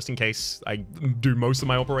unit, just in case I do most of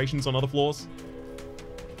my operations on other floors.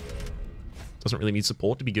 Doesn't really need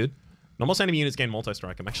support to be good. Not enemy units gain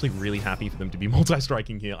multi-strike. I'm actually really happy for them to be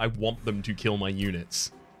multi-striking here. I want them to kill my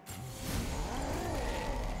units.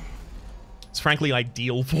 It's frankly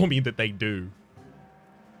ideal for me that they do.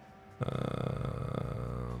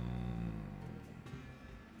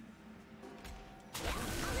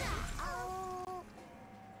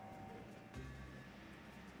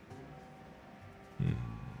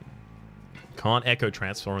 Can't Echo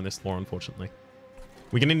transfer on this floor, unfortunately.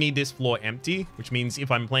 We're going to need this floor empty, which means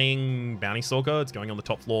if I'm playing Bounty Stalker, it's going on the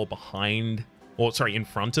top floor behind, or sorry, in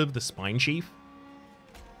front of the Spine Chief.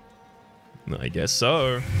 I guess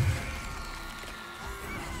so.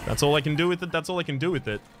 That's all I can do with it. That's all I can do with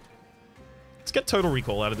it. Let's get Total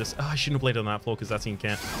Recall out of this. Oh, I shouldn't have played it on that floor because that's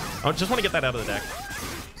incant. I just want to get that out of the deck.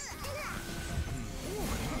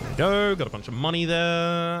 There we go. Got a bunch of money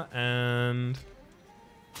there. And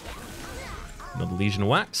another Legion of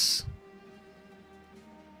Wax.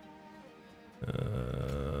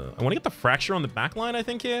 I want to get the Fracture on the back line, I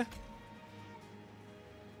think, here.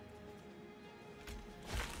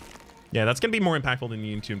 Yeah, that's going to be more impactful than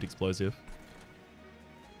the Entombed Explosive.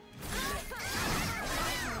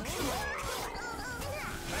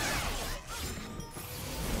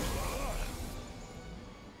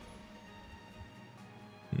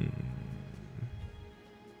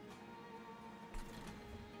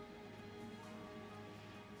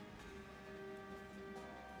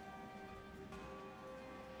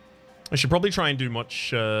 I should probably try and do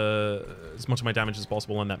as much of my damage as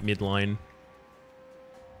possible on that mid line.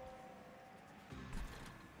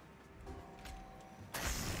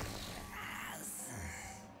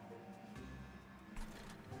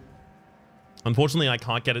 Unfortunately, I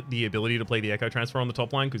can't get the ability to play the Echo Transfer on the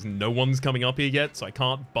top line because no one's coming up here yet, so I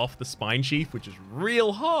can't buff the Spine Sheath, which is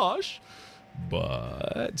real harsh,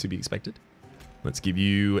 but to be expected. Let's give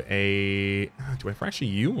you a... Do I fracture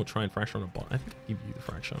you or try and fracture on a bot? I think I'll give you the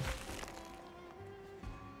fracture.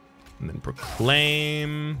 And then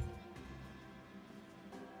Proclaim.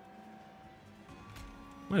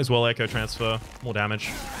 Might as well Echo Transfer. More damage.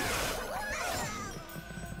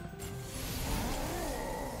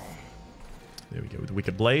 There we go with the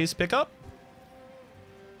Wicked Blaze pickup.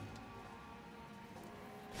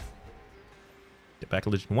 Get back a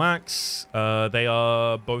Legion Wax. They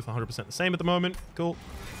are both 100% the same at the moment. Cool.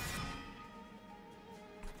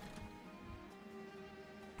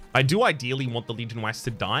 I do ideally want the Legion Wax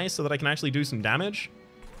to die so that I can actually do some damage.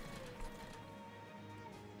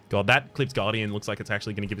 God, that Clipped Guardian looks like it's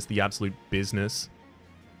actually going to give us the absolute business.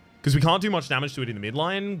 Because we can't do much damage to it in the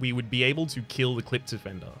midline. We would be able to kill the Clipped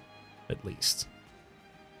Defender, at least.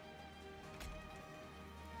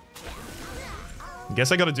 I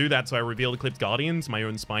guess I got to do that so I reveal the Clipped Guardians, my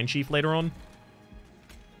own Spine Sheath later on.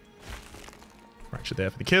 Fracture there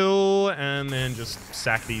for the kill, and then just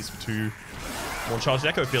sack these for 2 more Charged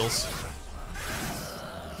Echo kills.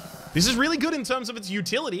 This is really good in terms of its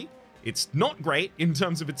utility. It's not great in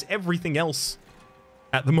terms of its everything else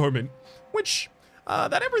at the moment, which,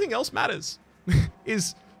 that everything else matters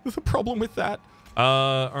is the problem with that.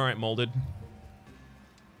 All right, Molded.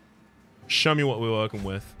 Show me what we're working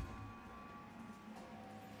with.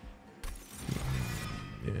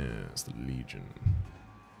 Yes, the Legion.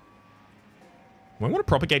 Do I want to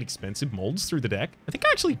propagate expensive molds through the deck? I think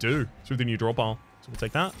I actually do, through the new draw pile. So we'll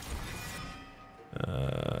take that.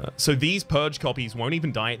 So these Purge copies won't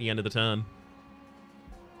even die at the end of the turn.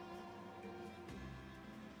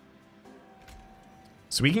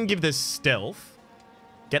 So we can give this Stealth,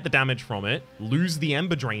 get the damage from it, lose the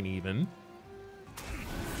Ember Drain even.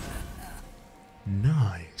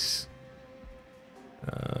 Nice.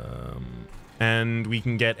 And we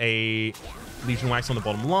can get a Legion Wax on the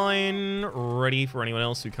bottom line, ready for anyone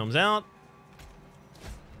else who comes out.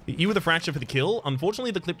 You with a Fracture for the kill.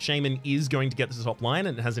 Unfortunately, the Clipped Shaman is going to get this top line,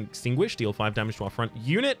 and it hasn't extinguished. Deal 5 damage to our front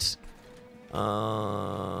unit.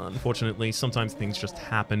 Unfortunately, sometimes things just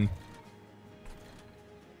happen.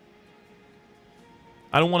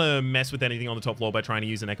 I don't want to mess with anything on the top floor by trying to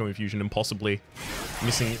use an Echo Infusion and possibly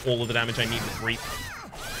missing all of the damage I need with Reap.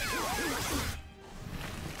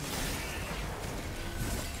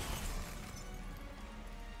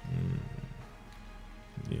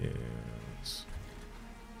 Yes.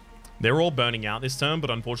 They're all burning out this turn, but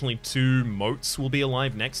unfortunately 2 moats will be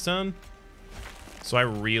alive next turn. So I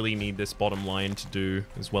really need this bottom line to do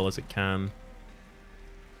as well as it can.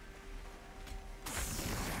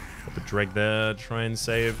 Pop a Dreg there, try and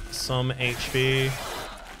save some HP.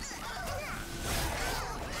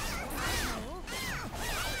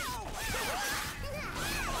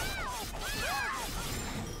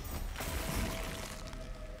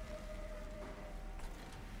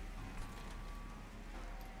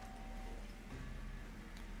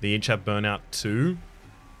 They each have burnout 2.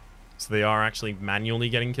 So they are actually manually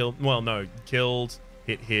getting killed. Well, no. Killed,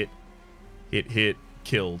 hit, hit, hit, hit,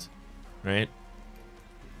 killed. Right?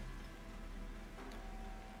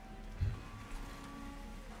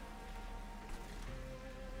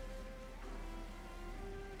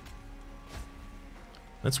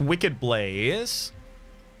 That's Wicked Blaze.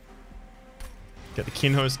 Get the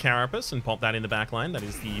Kinhost Carapace and pop that in the back line. That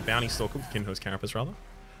is the Bounty Stalker with Kinhost Carapace, rather.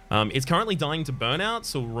 It's currently dying to Burnout,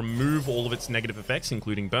 so we'll remove all of its negative effects,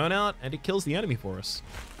 including Burnout, and it kills the enemy for us.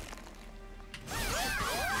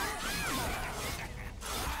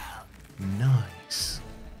 Nice.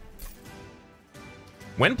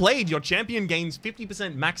 When played, your champion gains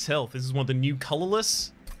 50% max health. This is one of the new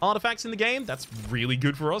colorless artifacts in the game. That's really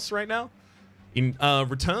good for us right now. In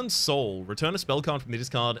Return Soul, return a spell card from the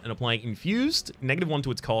discard and apply Infused, -1 to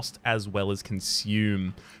its cost, as well as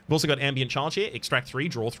Consume. We've also got Ambient Charge here, extract 3,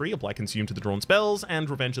 draw 3, apply Consume to the drawn spells, and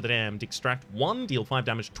Revenge of the Damned. Extract 1, deal 5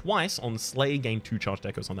 damage twice on Slay, gain 2 Charged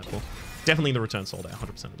Echoes on that floor. Definitely the Return Soul there,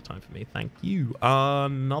 100% of the time for me. Thank you.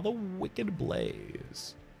 Another Wicked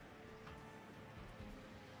Blaze.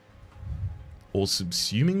 Or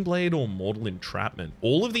Subsuming Blade or Mortal Entrapment.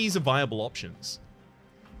 All of these are viable options.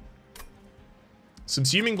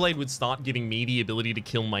 Subsuming Blade would start giving me the ability to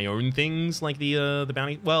kill my own things, like the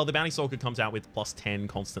Bounty... Well, the Bounty Stalker comes out with +10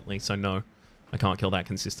 constantly, so no. I can't kill that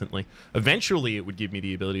consistently. Eventually, it would give me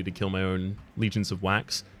the ability to kill my own Legions of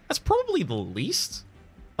Wax. That's probably the least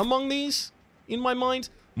among these, in my mind.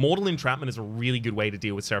 Mortal Entrapment is a really good way to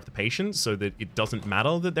deal with Seraph the Patient, so that it doesn't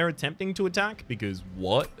matter that they're attempting to attack, because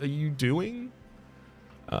what are you doing?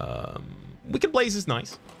 Wicked Blaze is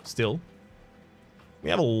nice, still. We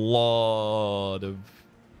have a lot of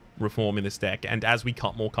reform in this deck, and as we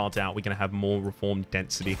cut more cards out, we're going to have more reformed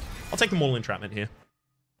density. I'll take the Mortal Entrapment here.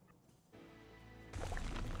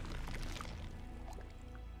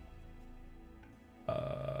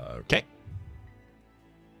 Okay.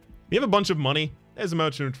 We have a bunch of money. There's a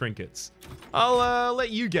Merchant of Trinkets. I'll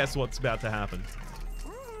let you guess what's about to happen.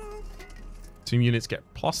 2 units get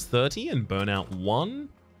plus 30 and burn out 1.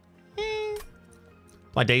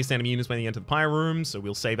 Apply daze to enemy units when they enter the Pyre Room, so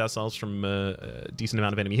we'll save ourselves from a decent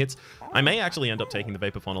amount of enemy hits. I may actually end up taking the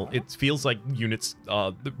Vapor Funnel. It feels like units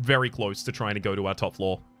are very close to trying to go to our top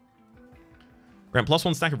floor. Grant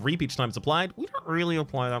 +1 stack of Reap each time it's applied. We don't really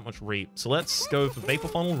apply that much Reap, so let's go for Vapor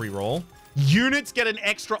Funnel, reroll. Units get an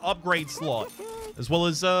extra upgrade slot, as well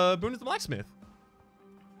as Boon of the Blacksmith,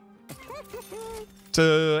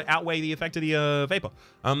 to outweigh the effect of the Vapor.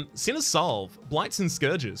 Sinner's Salve, Blights and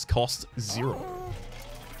Scourges cost 0.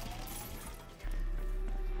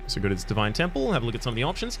 So go to its Divine Temple, have a look at some of the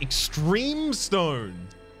options. Extreme Stone.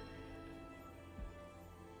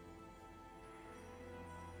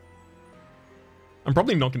 I'm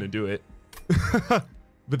probably not going to do it.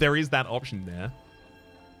 But there is that option there.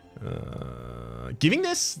 Giving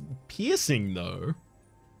this Piercing, though.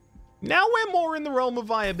 Now we're more in the realm of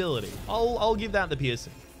viability. I'll give that the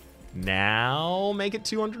Piercing. Now make it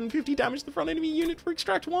 250 damage to the front enemy unit for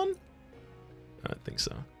Extract 1? I don't think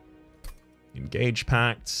so. Engage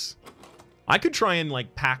Pacts. I could try and,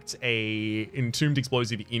 like, pact a Entombed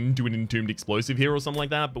Explosive into an Entombed Explosive here or something like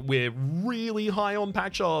that, but we're really high on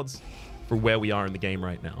pact shards for where we are in the game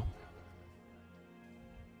right now.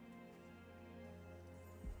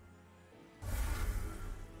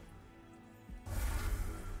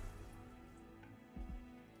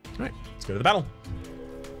 Alright, let's go to the battle.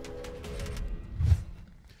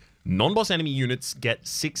 Non-boss enemy units get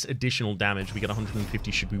 6 additional damage. We get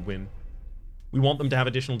 150 should we win. We want them to have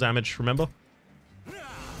additional damage, remember?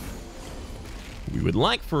 We would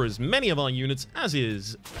like for as many of our units as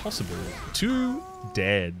is possible to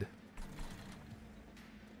dead.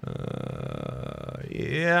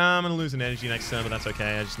 Yeah, I'm going to lose an energy next turn, but that's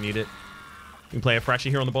okay. I just need it. We can play a Fracture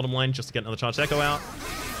here on the bottom lane just to get another Charged Echo out.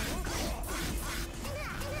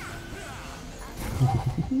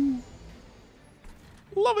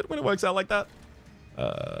 Love it when it works out like that.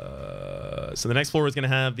 So the next floor is going to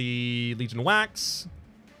have the Legion of Wax.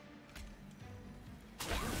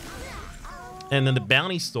 And then the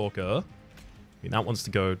Bounty Stalker. I mean, that wants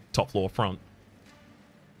to go top floor front.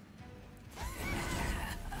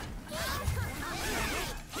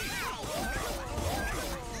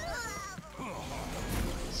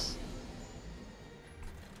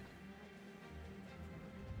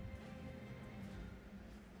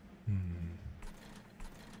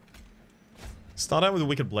 Start out with a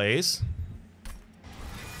Wicked Blaze.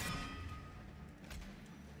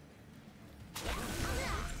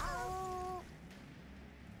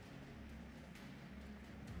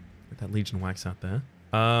 Get that Legion Wax out there.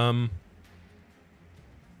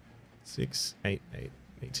 6, 8, 8,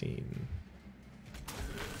 18.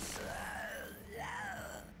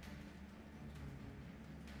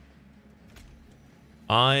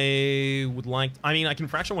 I would like... I mean, I can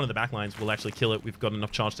Fracture one of the backlines. We'll actually kill it. We've got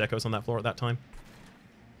enough Charged Echoes on that floor at that time.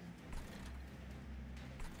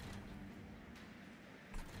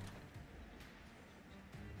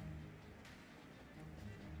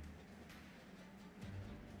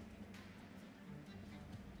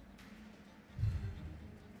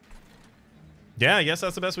 Yeah, I guess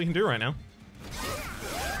that's the best we can do right now.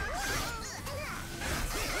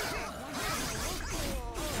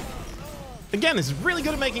 Again, this is really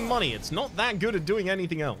good at making money. It's not that good at doing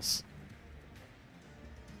anything else.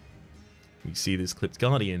 We see this Clipped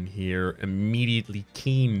Guardian here, immediately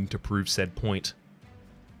keen to prove said point.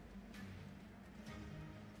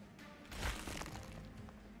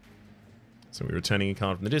 So we're returning a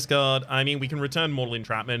card from the discard. I mean, we can return Mortal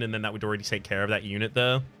Entrapment, and then that would already take care of that unit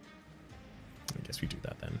there. I guess we do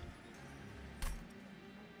that then.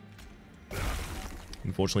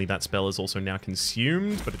 Unfortunately, that spell is also now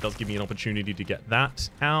consumed, but it does give me an opportunity to get that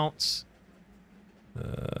out.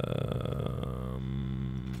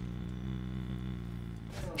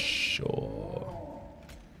 Sure.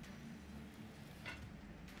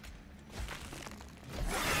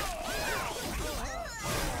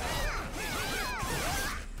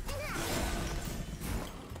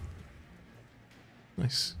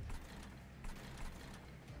 Nice.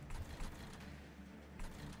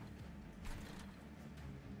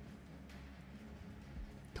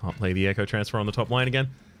 Can't play the Echo Transfer on the top line again.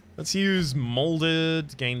 Let's use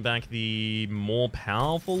Molded, gain back the more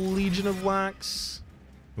powerful Legion of Wax.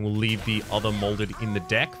 And we'll leave the other molded in the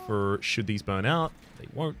deck for should these burn out. They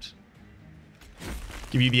won't.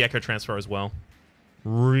 Give you the Echo Transfer as well.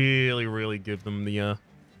 Really, really give them the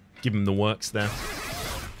works there.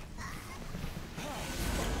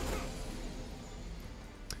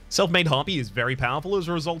 Self-Made Harpy is very powerful as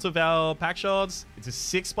a result of our pack shards. It's a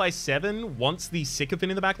 6/7. Once the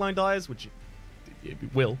Sycophant in the backline dies, which it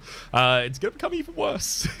will, it's gonna become even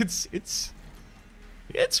worse. It's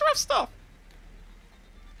rough stuff.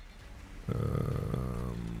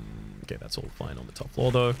 Okay, that's all fine on the top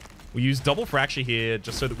floor though. We'll use Double Fracture here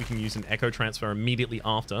just so that we can use an Echo Transfer immediately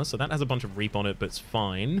after. So that has a bunch of Reap on it, but it's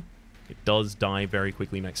fine. It does die very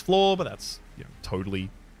quickly next floor, but that's, you know, totally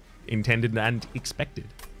intended and expected.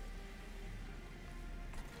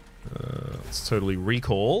 Let's totally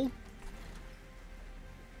recall.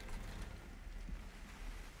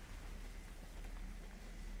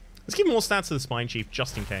 Let's give more stats to the Spine Chief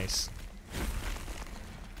just in case.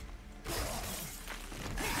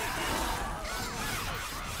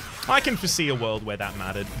 I can foresee a world where that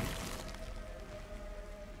mattered.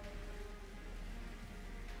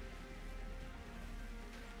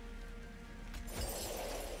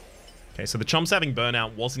 Okay, so the Chumps having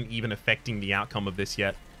Burnout wasn't even affecting the outcome of this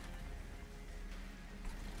yet.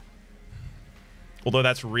 Although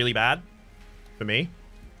that's really bad for me.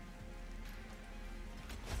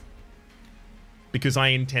 Because I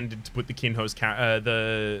intended to put the Kinho's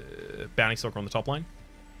the Bounty Stalker on the top line.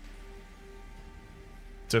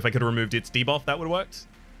 So if I could have removed its debuff, that would have worked.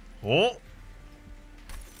 Oh!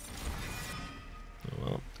 Oh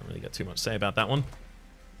well, don't really get too much to say about that one.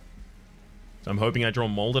 So I'm hoping I draw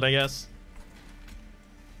Molded, I guess.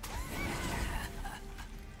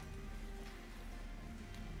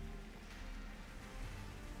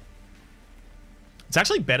 It's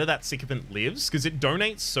actually better that Sycophant lives, because it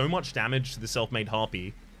donates so much damage to the Self-Made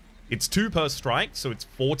Harpy. It's 2 per strike, so it's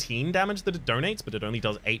 14 damage that it donates, but it only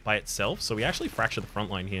does 8 by itself, so we actually fracture the front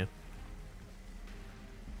line here.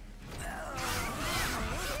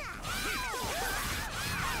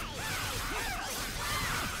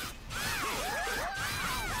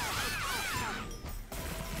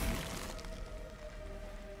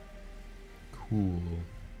 Cool.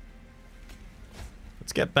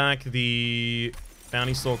 Let's get back the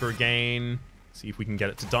Bounty Stalker again. See if we can get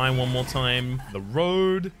it to die one more time. The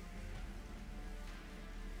road.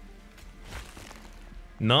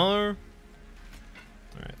 No.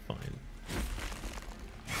 Alright, fine.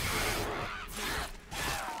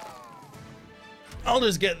 I'll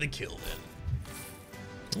just get the kill then.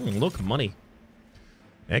 Oh, look, money.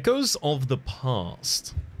 Echoes of the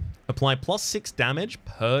Past. Apply +6 damage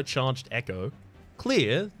per charged echo.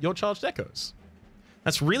 Clear your charged echoes.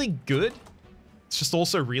 That's really good. It's just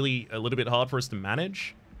also really a little bit hard for us to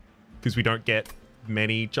manage because we don't get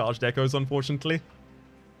many charged echoes, unfortunately.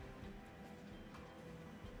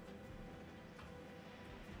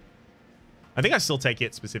 I think I still take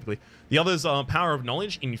it specifically. The others are Power of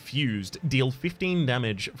Knowledge infused. Deal 15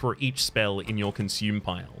 damage for each spell in your consume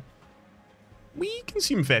pile. We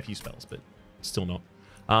consume a fair few spells, but still not.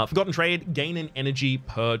 Forgotten Trade, gain an energy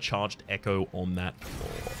per charged echo on that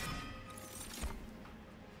floor.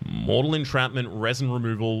 Mortal Entrapment, Resin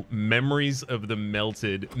Removal, Memories of the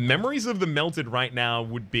Melted. Memories of the Melted right now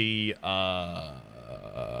would be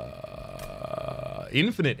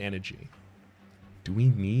infinite energy. Do we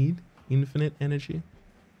need infinite energy?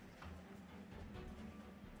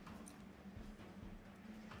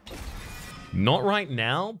 Not right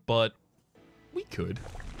now, but we could.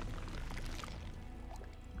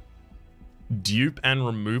 Dupe and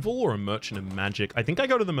Removal or a Merchant of Magic? I think I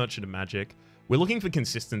go to the Merchant of Magic. We're looking for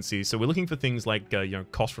consistency, so we're looking for things like, you know,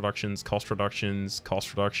 cost reductions,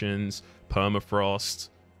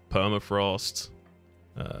 permafrost.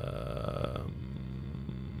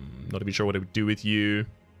 Not even sure what it would do with you.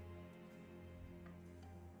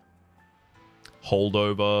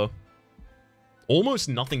 Holdover. Almost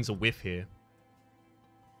nothing's a whiff here.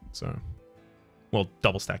 So, well,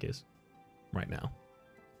 double stack is right now.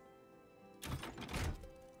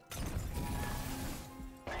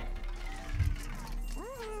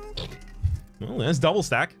 Well, there's double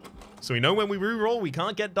stack. So we know when we reroll, we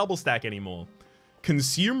can't get double stack anymore.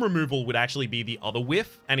 Consume Removal would actually be the other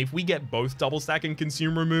whiff, and if we get both double stack and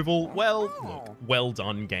Consume Removal, well, look, well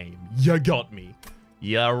done, game. You got me.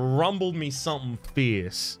 You rumbled me something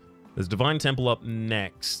fierce. There's Divine Temple up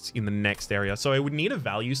next, in the next area. So I would need a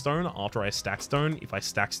Value Stone after I stack Stone, if I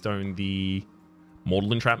stack Stone the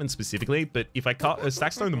Mortal Entrapment specifically, but if I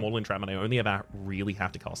stack Stone the Mortal Entrapment, I only ever really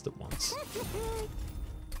have to cast it once.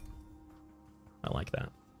 I like that.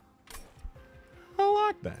 I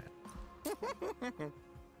like that.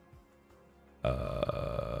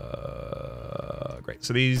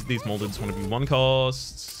 so these moldeds want to be 1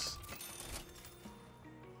 costs.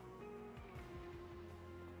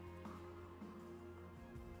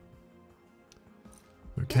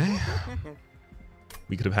 Okay.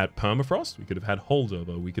 We could have had permafrost. We could have had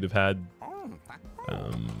holdover. We could have had.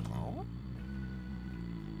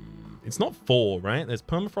 It's not 4, right? There's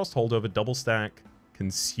permafrost, holdover, double stack,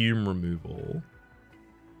 consume removal.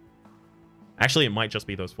 Actually, it might just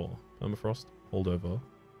be those 4. Permafrost, holdover,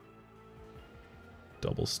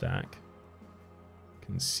 double stack,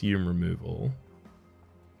 consume removal.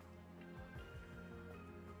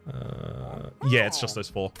 Yeah, it's just those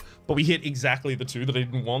 4. But we hit exactly the 2 that I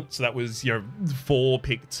didn't want. So that was, 4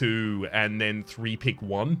 pick 2 and then 3 pick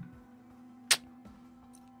 1.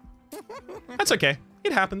 That's okay.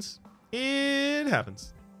 It happens. It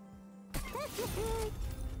happens.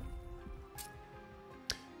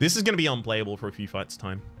 This is going to be unplayable for a few fights'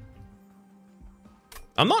 time.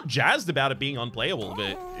 I'm not jazzed about it being unplayable,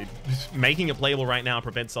 but making it playable right now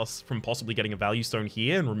prevents us from possibly getting a value stone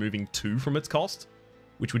here and removing 2 from its cost,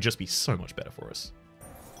 which would just be so much better for us.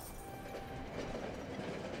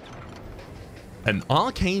 An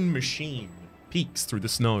arcane machine peeks through the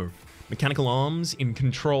snow. Mechanical arms in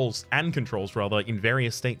controls in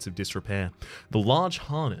various states of disrepair. The large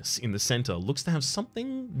harness in the center looks to have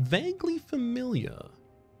something vaguely familiar.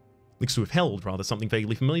 Looks to have held, rather, something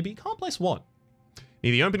vaguely familiar, but you can't place what.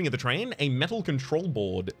 Near the opening of the train, a metal control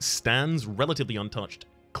board stands relatively untouched.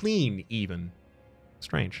 Clean, even.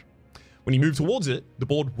 Strange. When you move towards it, the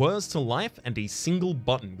board whirs to life and a single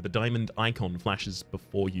button with a diamond icon flashes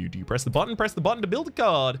before you. Do you press the button? Press the button to build a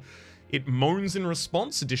card. It moans in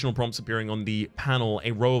response. Additional prompts appearing on the panel.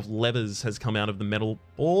 A row of levers has come out of the metal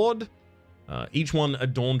board. Each one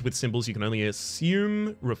adorned with symbols you can only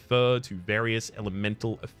assume refer to various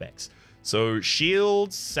elemental effects. So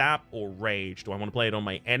shield, sap, or rage. Do I want to play it on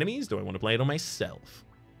my enemies? Do I want to play it on myself?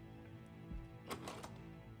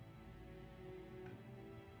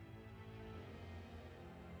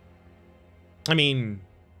 I mean,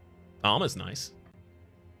 armor's nice.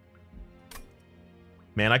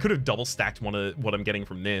 Man, I could have double stacked one of what I'm getting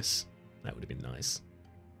from this. That would have been nice.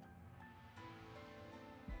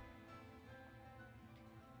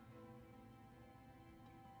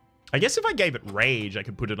 I guess if I gave it rage, I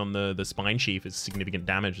could put it on the spine sheath as significant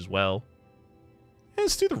damage as well. Yeah,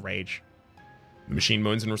 let's do the rage. The machine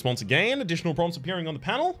moans in response again. Additional prompts appearing on the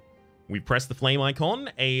panel. We press the flame icon.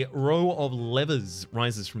 A row of levers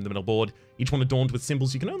rises from the metal board, each one adorned with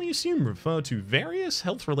symbols you can only assume refer to various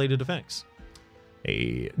health-related effects.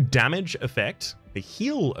 A damage effect, a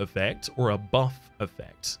heal effect, or a buff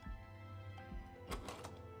effect.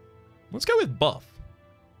 Let's go with buff.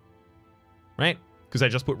 Right? Because I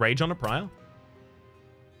just put rage on it prior.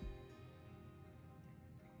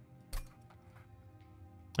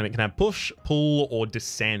 And it can have push, pull, or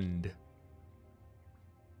descend.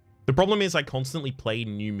 The problem is I constantly play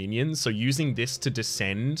new minions, so using this to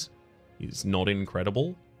descend is not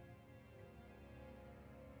incredible.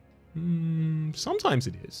 Sometimes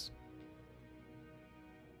it is.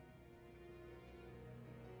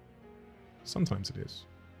 Sometimes it is.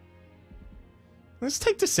 Let's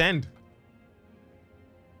take descend.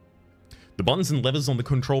 The buttons and levers on the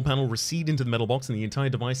control panel recede into the metal box and the entire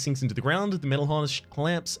device sinks into the ground. The metal harness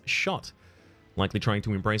clamps shut, likely trying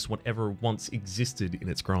to embrace whatever once existed in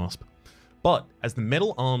its grasp. But as the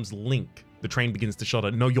metal arms link, the train begins to shudder.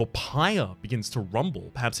 No, your pyre begins to rumble,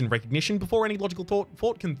 perhaps in recognition before any logical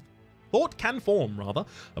thought can form, rather.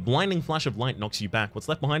 A blinding flash of light knocks you back. What's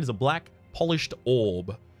left behind is a black, polished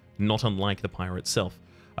orb, not unlike the pyre itself.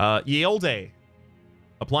 Ye olde day.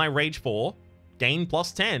 Apply Rage 4, gain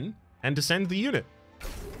 +10, and descend the unit.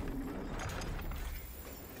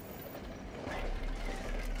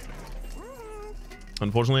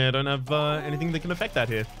 Unfortunately, I don't have anything that can affect that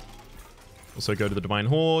here. Also go to the Divine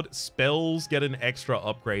Horde. Spells get an extra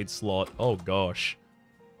upgrade slot. Oh, gosh.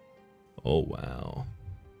 Oh, wow.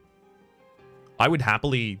 I would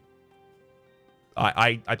happily...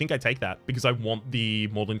 I think I take that because I want the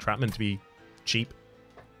Mortal Entrapment to be cheap.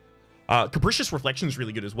 Capricious Reflection is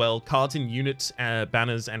really good as well. Cards in units,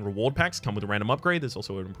 banners, and reward packs come with a random upgrade. There's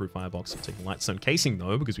also an improved firebox. I'll take the Lightstone Casing,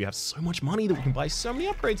 though, because we have so much money that we can buy so many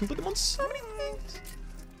upgrades and put them on so many things.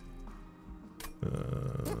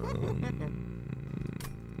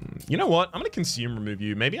 You know what? I'm going to consume remove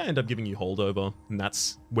you. Maybe I end up giving you holdover, and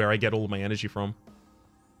that's where I get all of my energy from.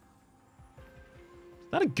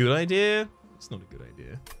 Is that a good idea? It's not a good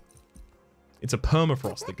idea. It's a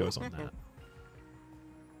permafrost that goes on that.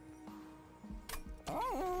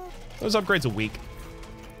 Those upgrades are weak.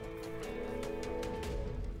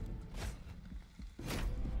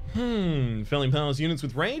 Failing powers units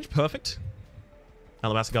with rage. Perfect.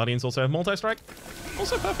 Alabaster Guardians also have multi-strike.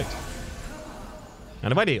 Also perfect.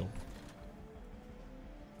 Kind of ideal.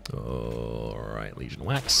 Alright, Legion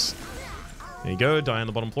Wax. There you go. Die on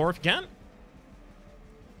the bottom floor if you can.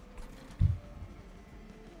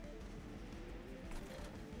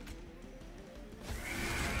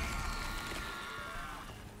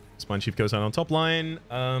 Spine Chief goes out on top line.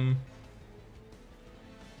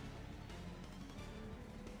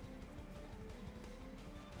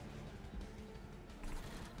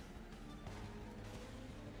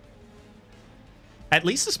 At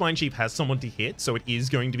least the Spine Chief has someone to hit, so it is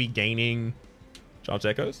going to be gaining Charged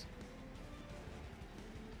Echoes.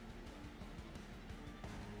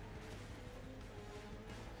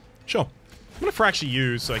 Sure. I'm going to Fracture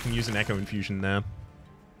you so I can use an Echo Infusion there.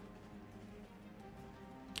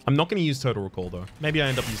 I'm not going to use Total Recall, though. Maybe I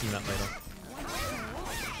end up using that later.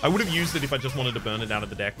 I would have used it if I just wanted to burn it out of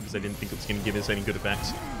the deck because I didn't think it was going to give us any good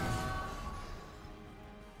effects.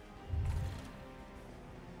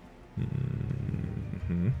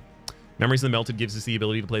 Memories of the Melted gives us the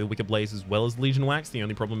ability to play the Wicked Blaze as well as Legion Wax. The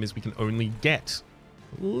only problem is we can only get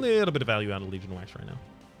a little bit of value out of Legion Wax right now.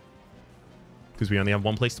 Because we only have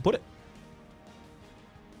one place to put it.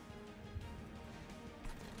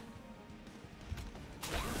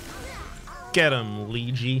 Get him,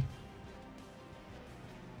 Legie.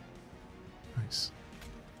 Nice.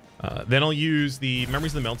 Then I'll use the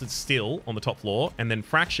Memories of the Melted still on the top floor, and then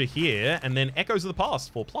Fracture here, and then Echoes of the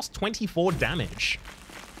Past for plus 24 damage.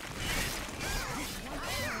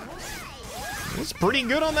 That's pretty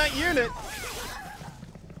good on that unit.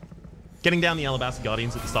 Getting down the Alabaster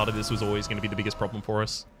Guardians at the start of this was always going to be the biggest problem for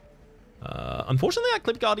us. Unfortunately, that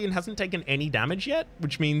Clip Guardian hasn't taken any damage yet,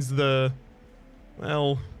 which means the...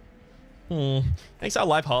 Well... makes our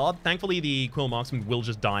life hard. Thankfully, the Quill Marksman will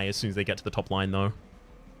just die as soon as they get to the top line, though.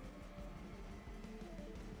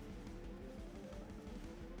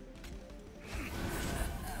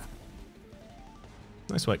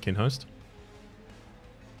 Nice work, Kinhost.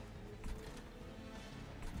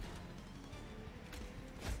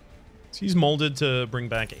 Let's use Molded to bring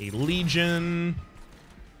back a Legion.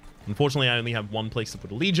 Unfortunately, I only have one place to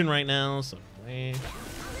put a Legion right now, so... Guess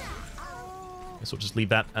we'll just leave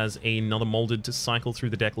that as another Molded to cycle through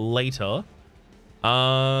the deck later.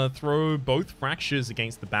 Throw both Fractures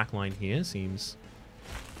against the backline here. Seems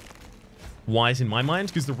wise in my mind,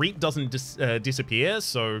 because the Reap doesn't disappear,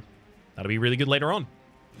 so that'll be really good later on.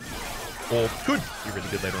 Or could be really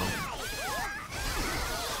good later on.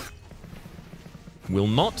 Will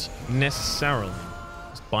not necessarily,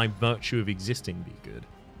 just by virtue of existing, be good.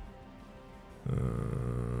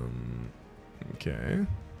 Okay.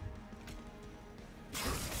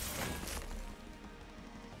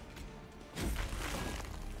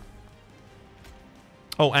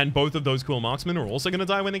 Oh, and both of those Cool Marksmen are also going to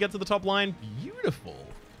die when they get to the top line. Beautiful.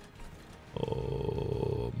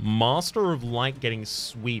 Oh, Master of Light getting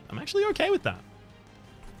Sweep. I'm actually okay with that.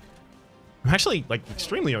 I'm actually, like,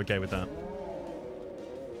 extremely okay with that.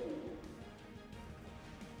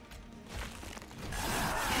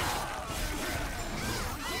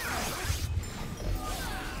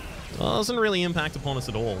 Doesn't really impact upon us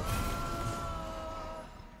at all.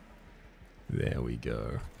 There we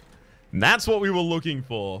go. And that's what we were looking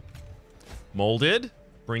for. Molded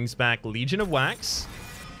brings back Legion of Wax.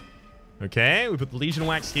 Okay, we put the Legion of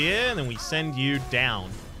Wax here, and then we send you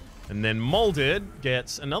down. And then Molded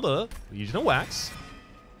gets another Legion of Wax.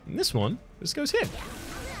 And this one just goes here.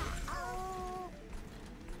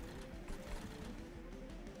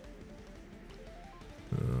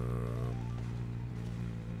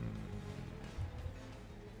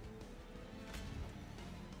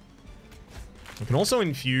 I can also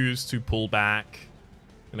infuse to pull back,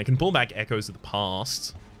 and I can pull back Echoes of the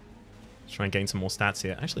Past. Let's try and gain some more stats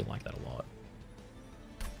here. I actually like that a lot.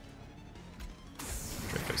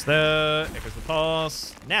 Echoes there, Echoes of the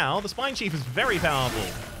Past. Now, the Spine Chief is very powerful.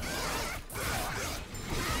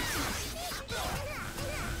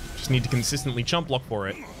 Just need to consistently chump block for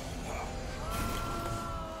it.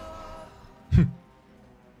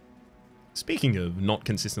 Speaking of not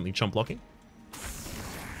consistently chump blocking.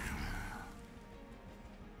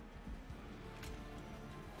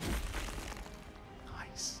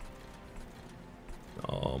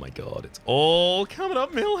 Oh my god, it's all coming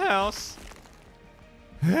up Millhouse.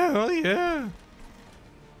 Hell yeah.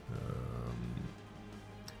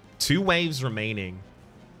 2 waves remaining.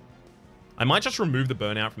 I might just remove the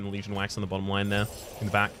burnout from the Legion Wax on the bottom line there, in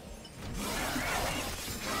the back.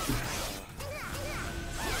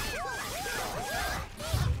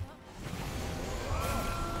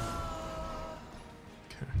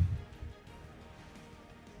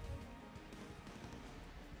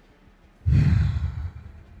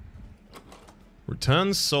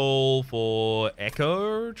 Return soul for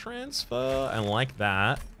echo transfer. I like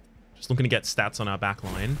that. Just looking to get stats on our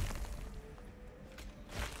backline.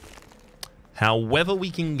 However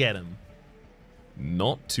we can get him.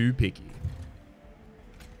 Not too picky.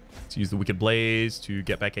 Let's use the Wicked Blaze to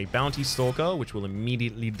get back a Bounty Stalker, which will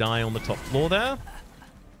immediately die on the top floor there.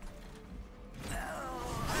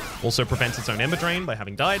 Also prevents its own Ember Drain by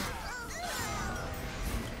having died.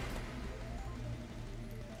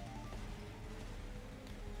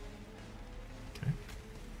 Okay.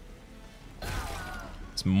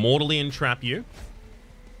 Let's mortally entrap you.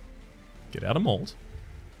 Get out of mold.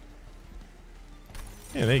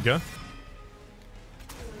 Yeah, there you go.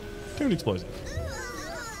 Tune explosive.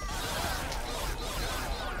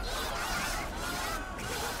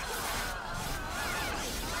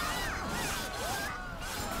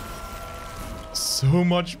 So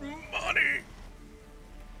much money.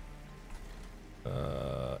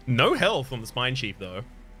 No health on the Spine Chief though.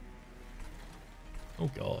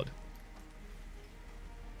 Oh god.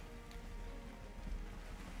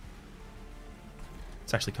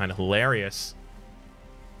 It's actually kind of hilarious.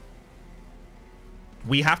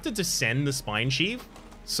 We have to descend the Spine Chief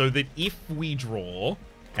so that if we draw,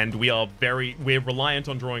 and we're reliant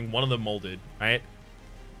on drawing one of them molded, right?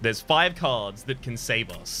 There's 5 cards that can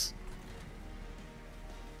save us.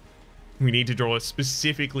 We need to draw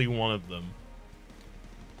specifically one of them.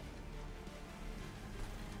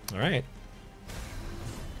 All right.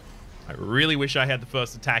 I really wish I had the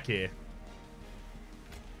first attack here.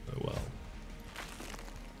 Oh well.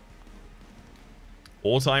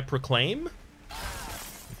 Ought I proclaim?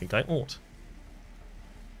 I think I ought.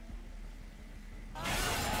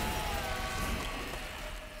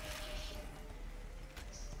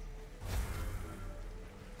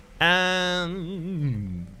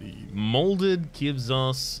 And the molded gives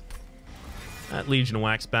us that Legion of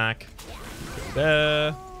Wax back. Go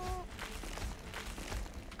there.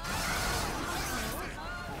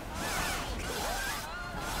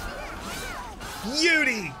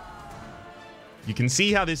 Beauty! You can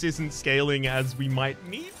see how this isn't scaling as we might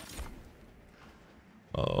need.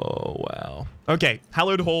 Oh, wow. Okay,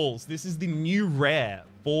 Hallowed Halls. This is the new rare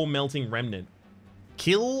for Melting Remnant.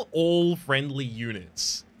 Kill all friendly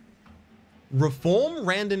units. Reform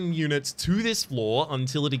random units to this floor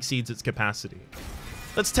until it exceeds its capacity.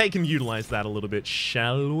 Let's take and utilize that a little bit,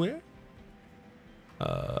 shall we?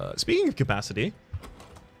 Speaking of capacity,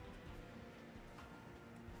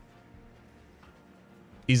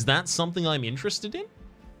 is that something I'm interested in?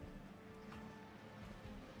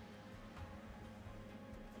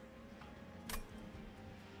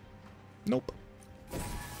 Nope.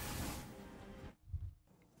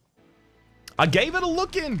 I gave it a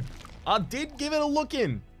look in. I did give it a look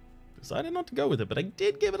in. Decided not to go with it, but I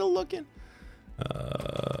did give it a look in.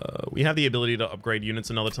 We have the ability to upgrade units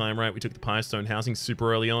another time, right? We took the Pyrestone housing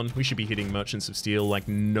super early on. We should be hitting Merchants of Steel like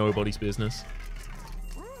nobody's business.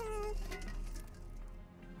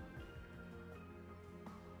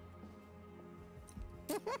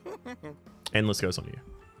 Endless goes on you.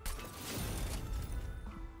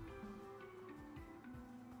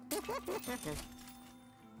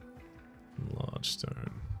 Large stone.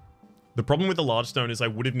 The problem with the large stone is I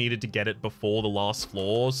would have needed to get it before the last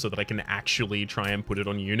floor so that I can actually try and put it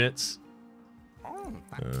on units.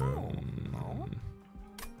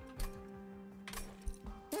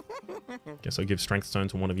 Guess I'll give strength stone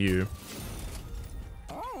to one of you.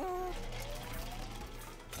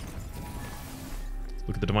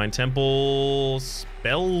 Look at the Divine Temple.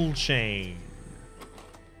 Spell Chain.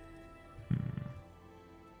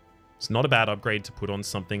 It's not a bad upgrade to put on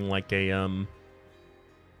something like a, I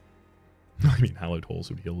mean, Hallowed Halls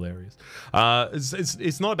would be hilarious.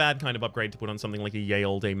 It's not a bad kind of upgrade to put on something like a Yay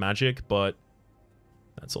All Day Magic, but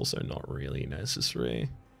that's also not really necessary.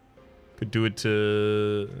 Could do it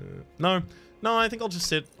to... No, I think I'll just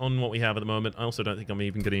sit on what we have at the moment. I also don't think I'm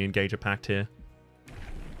even going to engage a pact here.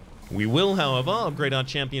 We will, however, upgrade our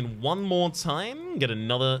champion one more time, get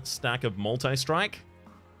another stack of multi-strike.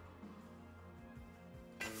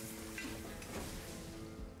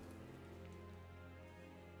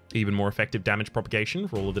 Even more effective damage propagation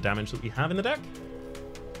for all of the damage that we have in the deck.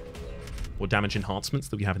 Or damage enhancements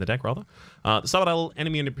that we have in the deck, rather. The Sabadell,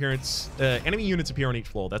 enemy units appear on each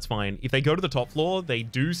floor. That's fine. If they go to the top floor, they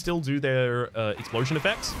do still do their explosion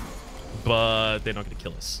effects, but they're not going to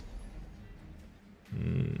kill us.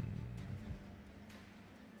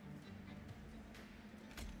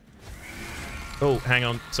 Oh, hang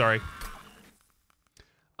on. Sorry.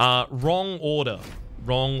 Wrong order.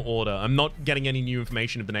 Wrong order. I'm not getting any new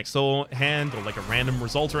information of the next hand or like a random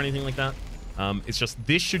result or anything like that. It's just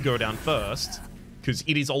this should go down first, because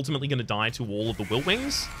it is ultimately going to die to all of the Will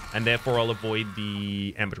Wings, and therefore I'll avoid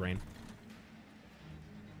the Amber Drain.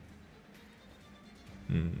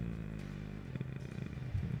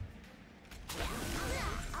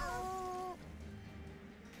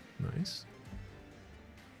 Nice.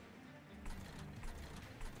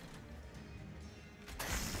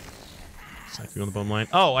 Safety on the bottom line.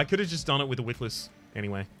 Oh, I could have just done it with a Wickless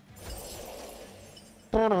anyway.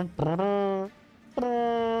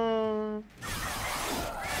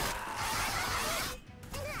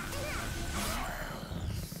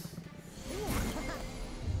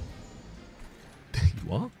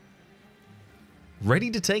 What?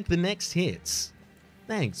 Ready to take the next hits.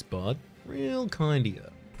 Thanks, bud. Real kind of you.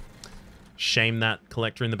 Shame that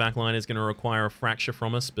Collector in the back line is going to require a fracture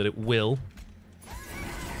from us, but it will.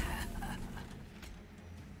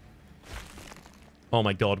 Oh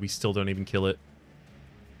my god, we still don't even kill it.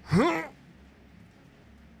 Huh?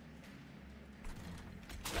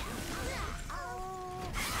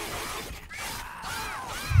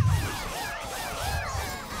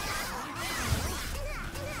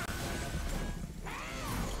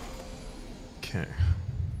 Okay.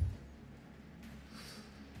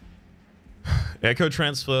 Echo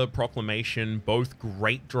Transfer, Proclamation, both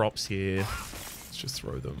great drops here. Let's just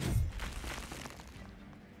throw them.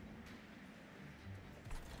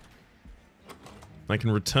 I can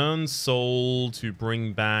return Soul to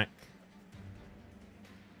bring back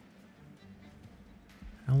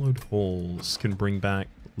Hallowed Halls. Can bring back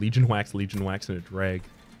Legion Wax, and a Dreg.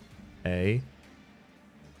 I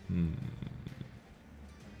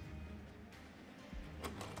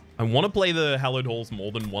want to play the Hallowed Halls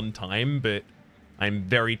more than one time, but I'm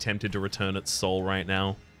very tempted to return its Soul right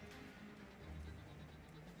now.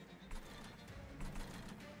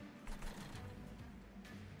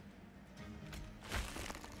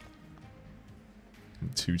 I'm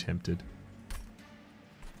too tempted.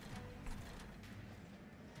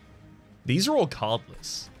 These are all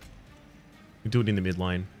cardless. We do it in the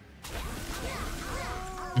midline.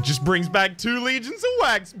 It just brings back 2 Legions of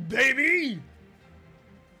Wax, baby!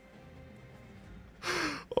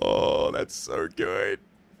 Oh, that's so good.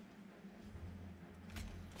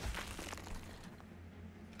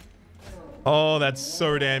 Oh, that's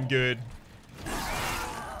so damn good.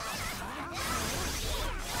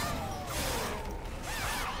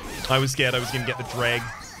 I was scared I was going to get the Dreg.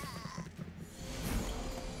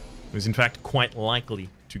 It was in fact quite likely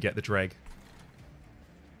to get the Dreg.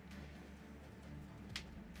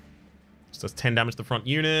 Just does 10 damage to the front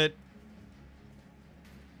unit.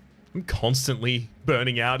 I'm constantly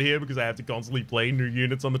burning out here because I have to constantly play new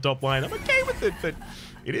units on the top line. I'm okay with it, but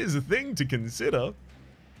it is a thing to consider.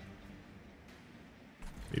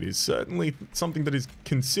 It is certainly something that is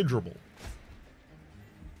considerable.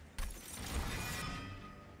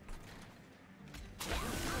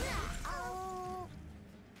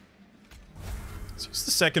 Let's use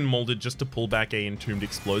the second molded just to pull back a Entombed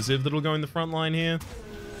Explosive that'll go in the front line here.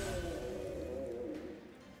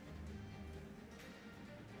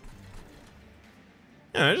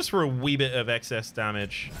 Yeah, just for a wee bit of excess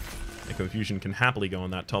damage. Echo Fusion can happily go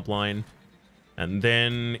on that top line. And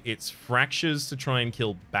then it's Fractures to try and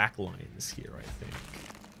kill back lines here, I think.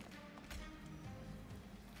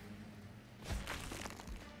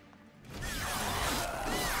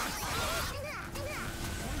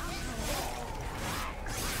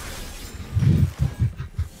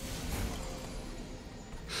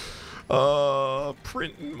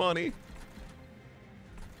 Printing money.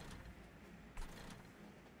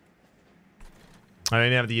 I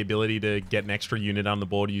don't have the ability to get an extra unit on the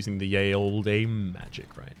board using the Yay All Day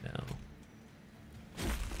magic right now.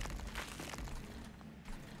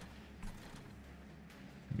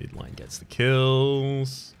 Midline gets the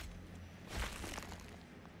kills.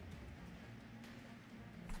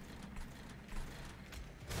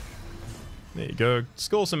 There you go.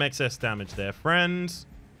 Score some excess damage there, friends.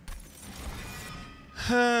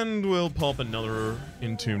 And we'll pop another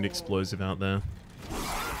Entombed Explosive out there.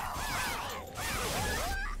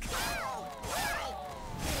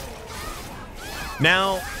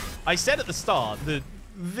 Now, I said at the start that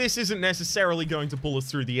this isn't necessarily going to pull us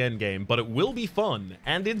through the end game, but it will be fun,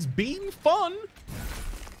 and it's been fun.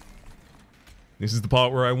 This is the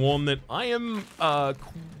part where I warn that I am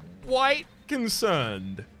quite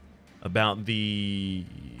concerned about the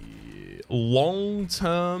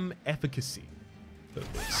long-term efficacy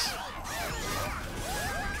of this.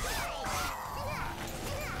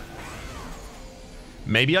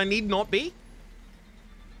 Maybe I need not be.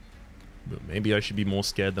 But maybe I should be more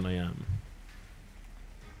scared than I am.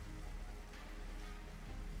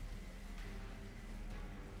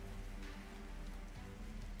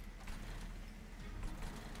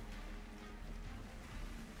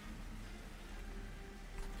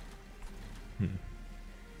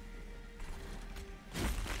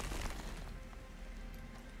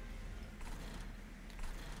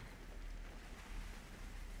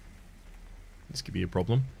 This could be a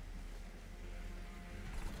problem.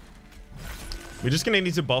 We're just going to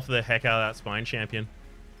need to buff the heck out of that Spine Champion.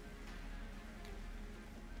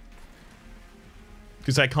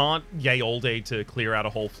 Because I can't yay all day to clear out a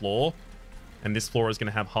whole floor. And this floor is going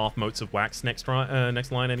to have half motes of wax next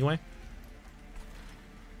line anyway.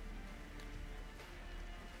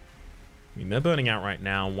 I mean, they're burning out right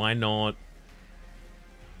now. Why not?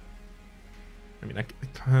 I mean,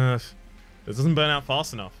 this doesn't burn out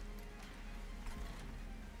fast enough.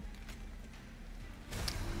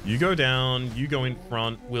 You go down, you go in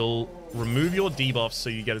front. We'll remove your debuffs so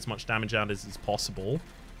you get as much damage out as is possible.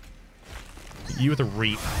 You with a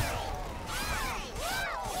Reap.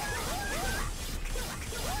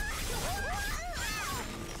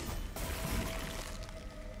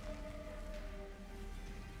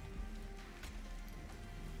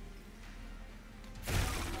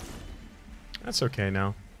 That's okay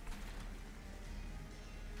now.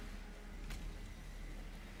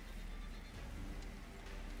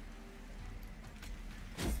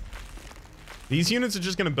 These units are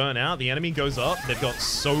just going to burn out. The enemy goes up. They've got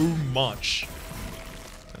so much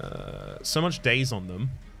days on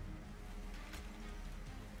them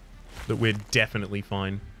that we're definitely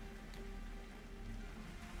fine.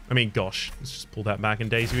 I mean, gosh, let's just pull that back and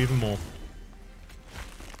daze you even more.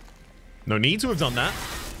 No need to have done that,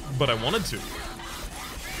 but I wanted to.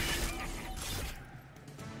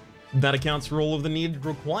 That accounts for all of the need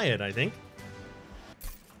required, I think.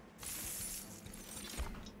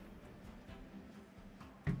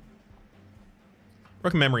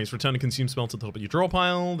 Broken Memories. Return a consume spell to the top of your draw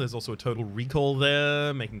pile. There's also a total recall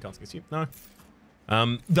there. Making cards consume. No.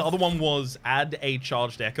 The other one was add a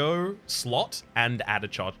charged echo slot and add a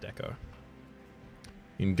charged echo.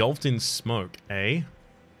 Engulfed in smoke, eh?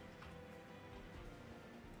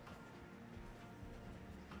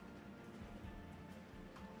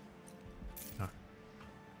 No.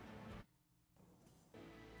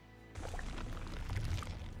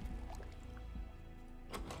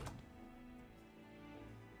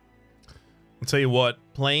 I'll tell you what,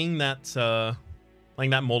 playing that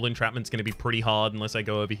Mortal Entrapment's going to be pretty hard unless I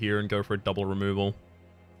go over here and go for a double removal.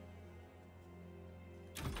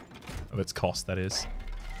 Of its cost, that is.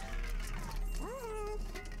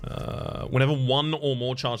 Whenever one or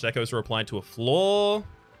more charged echoes are applied to a floor,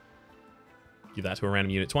 give that to a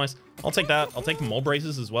random unit twice. I'll take that. I'll take mob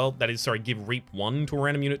races as well. That is, sorry, give Reap 1 to a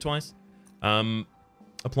random unit twice.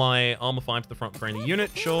 Apply armor 5 to the front for any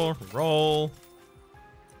unit. Sure. Roll.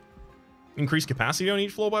 Increase capacity on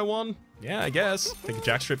each floor by 1? Yeah, I guess. Take a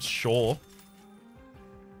jackstrip, sure.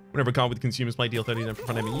 Whenever a card with consumers play, deal 30 damage for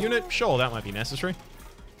front enemy unit. Sure, that might be necessary.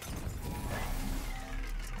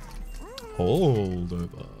 Hold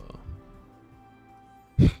over.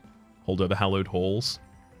 Hold over hallowed halls.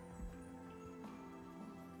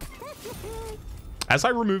 As I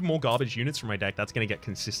remove more garbage units from my deck, that's going to get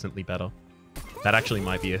consistently better. That actually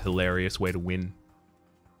might be a hilarious way to win.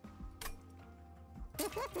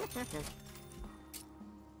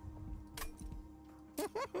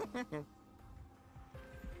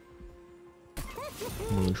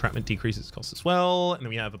 Mortal Entrapment decreases cost as well. And then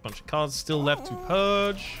we have a bunch of cards still left to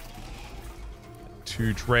purge.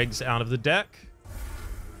 2 dregs out of the deck.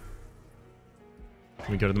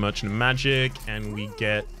 We go to the Merchant of Magic, and we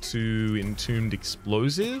get 2 Entombed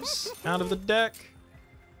Explosives out of the deck.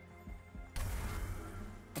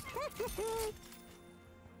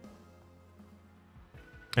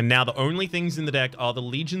 And now the only things in the deck are the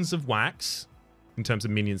Legions of Wax, in terms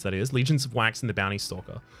of minions, that is. Legions of Wax and the Bounty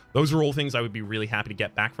Stalker. Those are all things I would be really happy to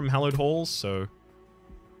get back from Hallowed Halls, so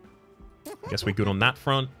I guess we're good on that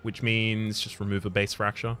front, which means just remove a base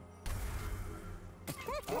fracture.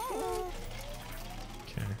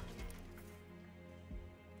 Okay.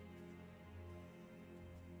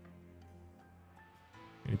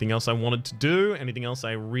 Anything else I wanted to do? Anything else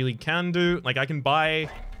I really can do? Like, I can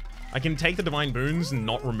take the Divine Boons and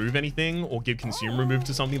not remove anything, or give Consume Remove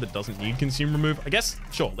to something that doesn't need Consume Remove. I guess,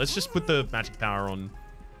 sure, let's just put the Magic Power on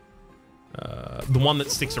the one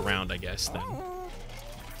that sticks around, I guess, then.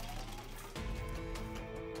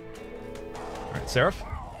 Alright, Seraph.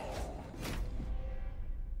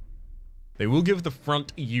 They will give the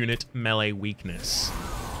front unit melee weakness.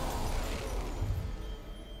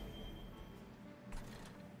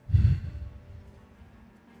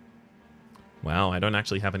 Wow, I don't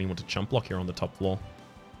actually have anyone to chump block here on the top floor.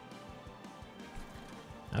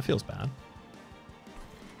 That feels bad.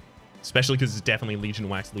 Especially because it's definitely Legion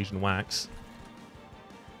of Wax, Legion of Wax.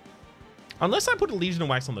 Unless I put a Legion of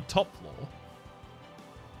Wax on the top floor.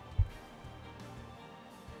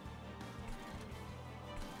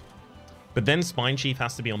 But then Spine Chief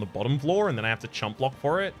has to be on the bottom floor, and then I have to chump block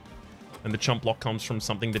for it. And the chump block comes from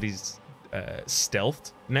something that is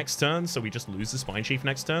stealthed next turn, so we just lose the Spine Chief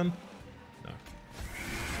next turn. No.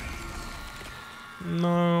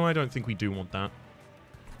 No, I don't think we do want that.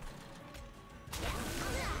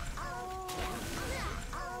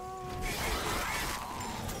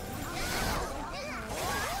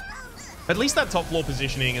 At least that top floor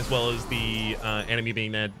positioning, as well as the enemy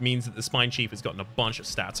being there, means that the Spine Chief has gotten a bunch of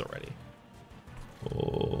stats already.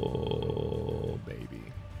 Oh, baby.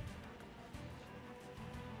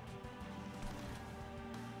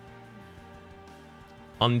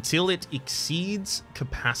 Until it exceeds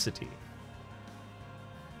capacity.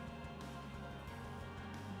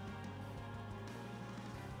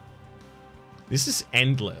 This is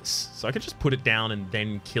endless. So I could just put it down and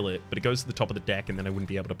then kill it, but it goes to the top of the deck and then I wouldn't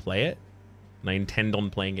be able to play it. And I intend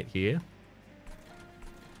on playing it here.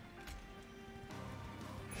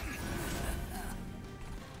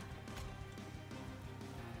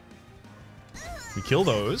 We kill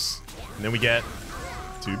those, and then we get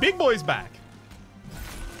 2 big boys back.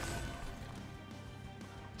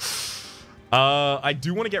 I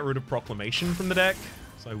do want to get rid of Proclamation from the deck,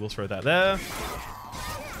 so I will throw that there.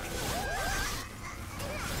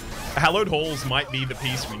 Hallowed Halls might be the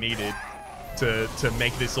piece we needed to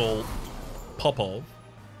make this all pop off.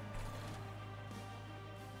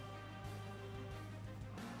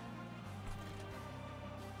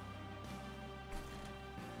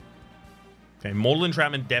 Okay, Mortal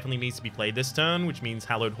Entrapment definitely needs to be played this turn, which means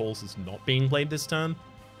Hallowed Halls is not being played this turn.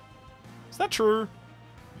 Is that true?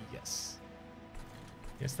 Yes.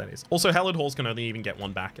 Yes, that is. Also, Hallowed Halls can only even get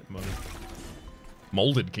 1 back at the moment.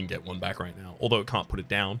 Molded can get 1 back right now, although it can't put it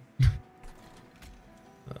down.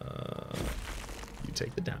 You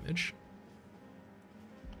take the damage.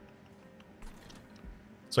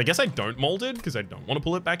 So I guess I don't Molded, because I don't want to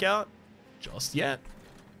pull it back out just yet.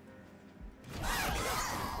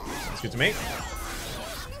 That's good to me.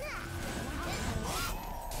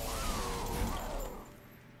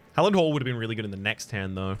 Hallowed Hall would have been really good in the next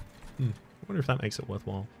hand, though. I wonder if that makes it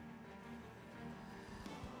worthwhile.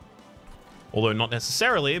 Although not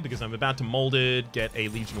necessarily, because I'm about to Molded, get a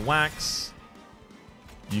Legion of Wax.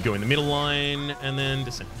 You go in the middle line, and then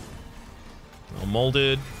descend. I'll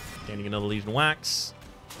Molded, gaining another Legion of Wax.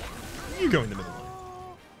 You go in the middle line.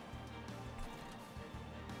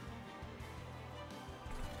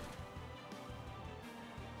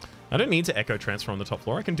 I don't need to Echo Transfer on the top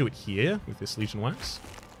floor. I can do it here with this Legion of Wax.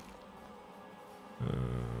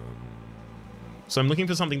 So I'm looking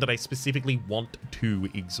for something that I specifically want to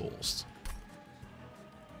exhaust.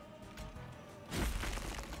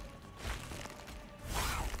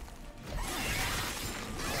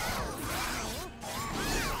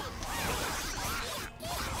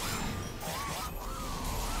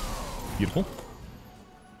 Beautiful.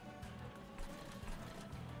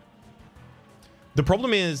 The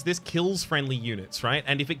problem is this kills friendly units, right?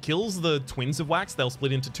 And if it kills the Twins of Wax, they'll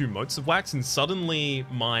split into 2 Motes of Wax, and suddenly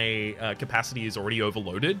my capacity is already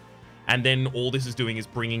overloaded. And then all this is doing is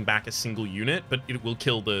bringing back a single unit, but it will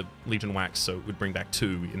kill the Legion Wax, so it would bring back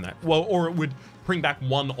 2 in that. Well, or it would bring back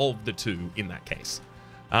 1 of the 2 in that case.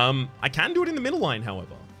 I can do it in the middle line,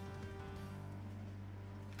 however.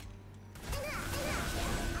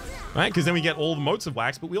 Right, because then we get all the Motes of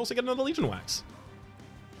Wax, but we also get another Legion Wax.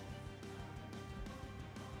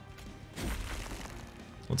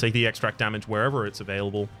 We'll take the extract damage wherever it's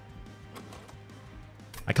available.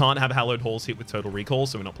 I can't have Hallowed Halls hit with Total Recall,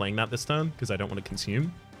 so we're not playing that this turn, because I don't want to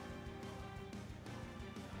consume.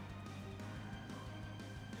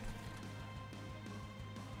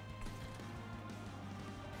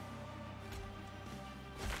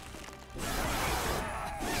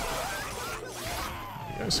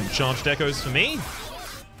 There we go, some charged echoes for me.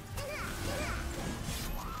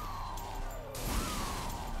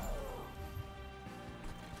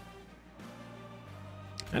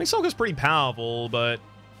 Anisolga's pretty powerful, but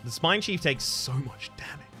the Spine Chief takes so much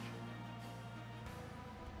damage.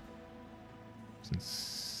 It's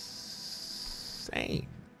insane.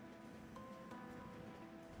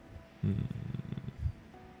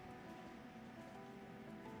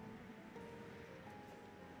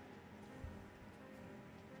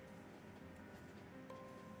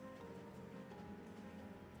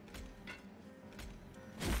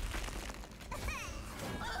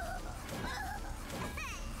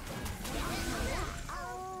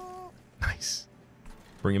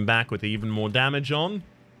 Bring him back with even more damage on.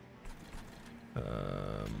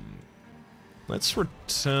 Let's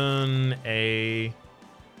return a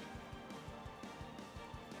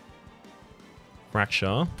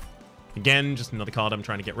Fracture. Again, just another card I'm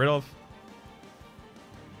trying to get rid of.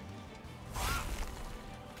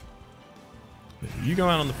 You go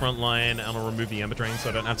out on the front line, and I'll remove the Ember Drain so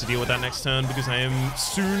I don't have to deal with that next turn, because I am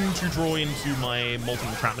soon to draw into my Molten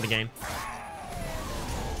Entrapment again.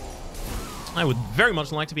 I would very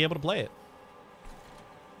much like to be able to play it.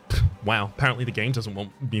 Wow, apparently the game doesn't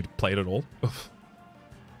want me to play it at all.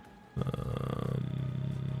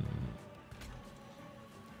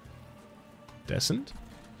 Descent?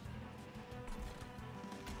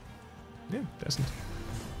 Yeah, Descent.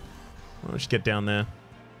 Well, let's get down there.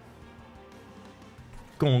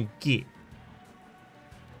 Go on, get.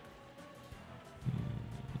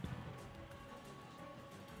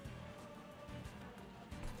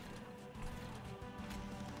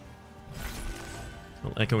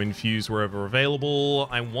 I'll Echo Infuse wherever available.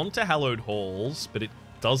 I want to Hallowed Halls, but it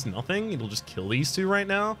does nothing. It'll just kill these two right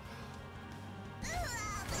now.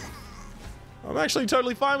 I'm actually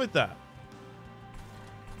totally fine with that.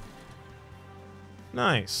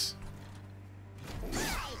 Nice.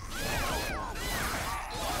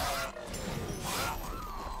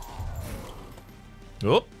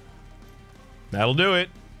 Oh, that'll do it.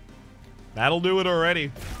 That'll do it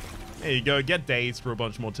already. There you go. Get dazed for a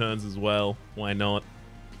bunch more turns as well. Why not?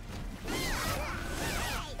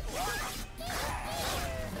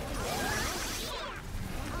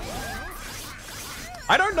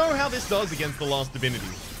 I don't know how this does against the last Divinity.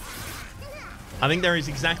 I think there is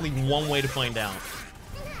exactly one way to find out.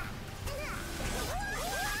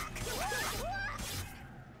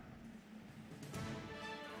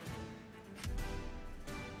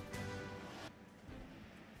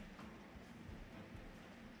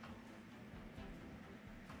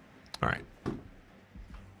 All right.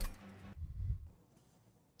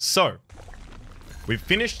 So, we've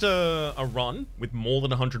finished a run with more than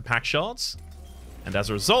 100 pack shards. And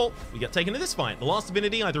as a result, we get taken to this fight. The last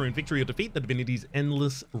Divinity, either in victory or defeat, the Divinity's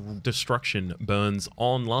Endless Destruction burns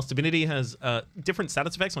on. Last Divinity has different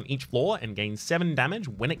status effects on each floor and gains 7 damage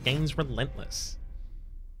when it gains Relentless.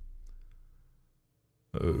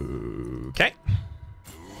 Okay.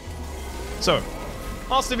 So,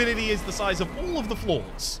 Last Divinity is the size of all of the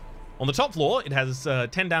floors. On the top floor, it has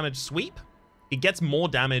 10 damage sweep. It gets more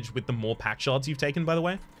damage with the more pack shards you've taken, by the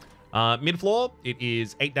way. Mid floor, it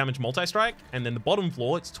is 8 damage multi-strike, and then the bottom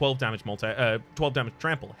floor, it's 12 damage 12 damage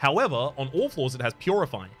trample. However, on all floors, it has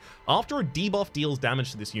purifying. After a debuff deals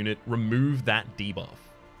damage to this unit, remove that debuff.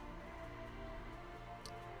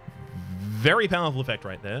 Very powerful effect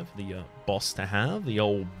right there for the boss to have, the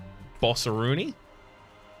old Bossaroonie.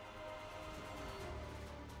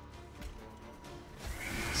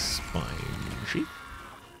 Spine Sheath.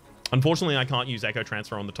 Unfortunately, I can't use Echo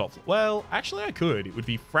Transfer on the top floor. Well, actually, I could. It would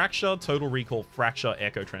be Fracture, Total Recall, Fracture,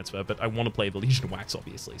 Echo Transfer, but I want to play the Legion Wax,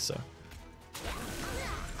 obviously, so.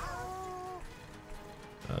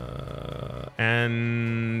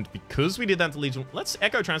 And because we did that to Legion... Let's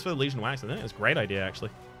Echo Transfer the Legion Wax. I think that's a great idea,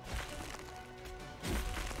 actually.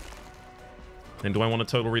 And do I want a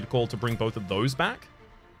Total Recall to bring both of those back?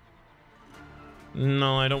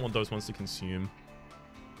 No, I don't want those ones to consume.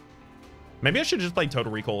 Maybe I should just play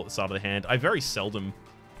Total Recall at the start of the hand. I very seldom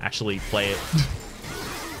actually play it.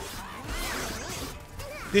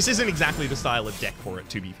 This isn't exactly the style of deck for it,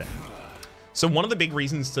 to be fair. So one of the big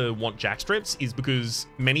reasons to want Jack Strips is because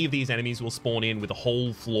many of these enemies will spawn in with a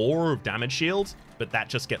whole floor of damage shield, but that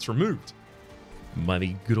just gets removed by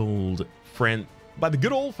the good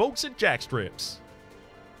old folks at Jack Strips.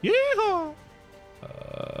 Yeehaw!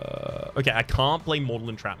 Okay, I can't play Mortal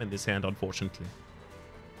Entrapment this hand, unfortunately,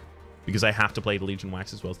 because I have to play the Legion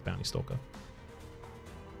Wax as well as the Bounty Stalker.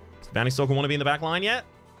 Does the Bounty Stalker want to be in the back line yet?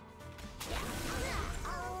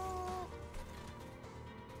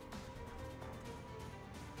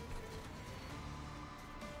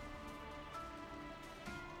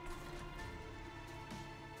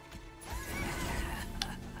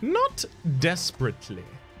 Not desperately.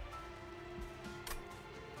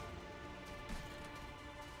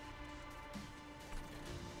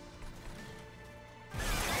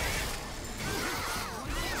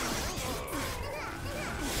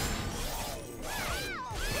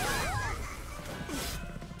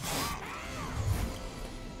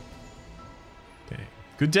 Okay,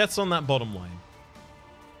 good deaths on that bottom line.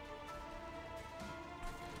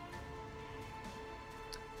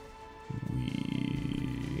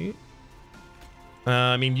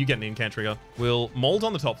 I mean, you get an incant trigger. We'll mold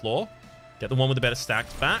on the top floor. Get the one with the better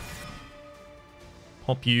stacks back.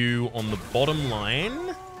 Pop you on the bottom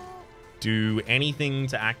line. Do anything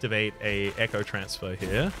to activate a Echo Transfer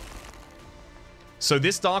here. So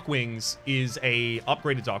this Dark Wings is a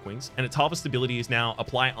upgraded Dark Wings, and its harvest ability is now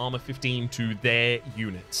apply armor 15 to their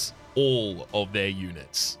units. All of their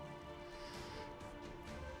units.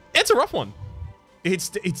 It's a rough one. It's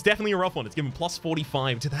definitely a rough one. It's given plus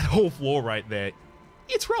 45 to that whole floor right there.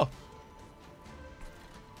 It's rough.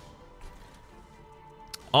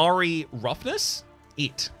 RE roughness?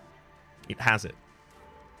 It has it.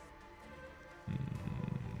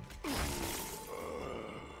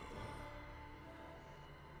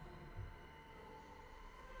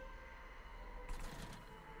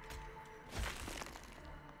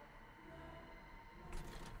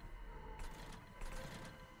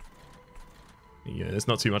 Yeah, there's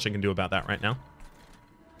not too much I can do about that right now.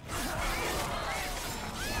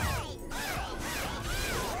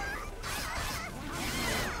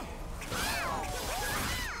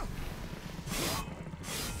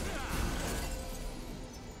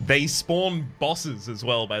 They spawn bosses as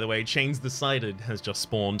well, by the way. Chains the Sighted has just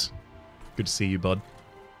spawned. Good to see you, bud.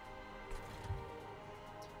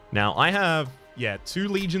 Now, I have, yeah, 2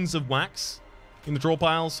 Legions of Wax in the draw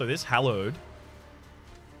pile, so this Hallowed.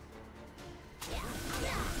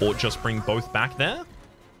 Or just bring both back there.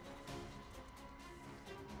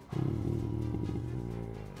 Ooh.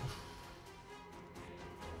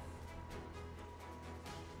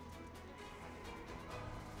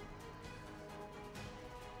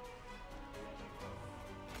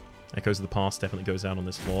 Echoes of the Past definitely goes out on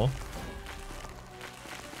this floor.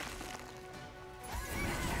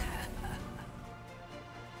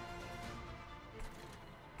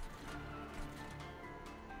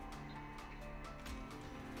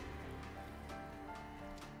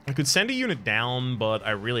 I could send a unit down, but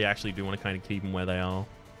I really actually do want to kind of keep them where they are.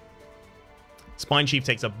 Spine Chief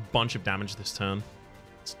takes a bunch of damage this turn.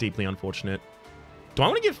 It's deeply unfortunate. Do I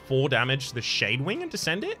want to give 4 damage to the Shade Wing and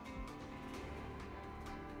descend it?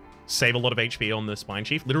 Save a lot of HP on the Spine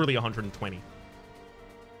Chief. Literally 120.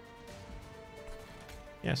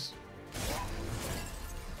 Yes.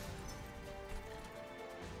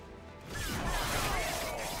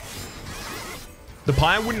 The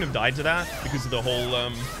Pyre wouldn't have died to that because of the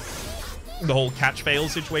whole catch fail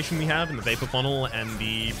situation we have in the Vapor Funnel and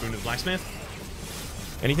the Boon of the Blacksmith.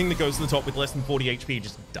 Anything that goes to the top with less than 40 HP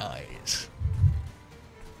just dies.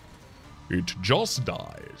 It just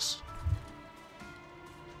dies.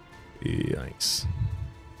 Yikes.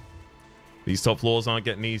 These top floors aren't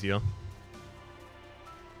getting easier.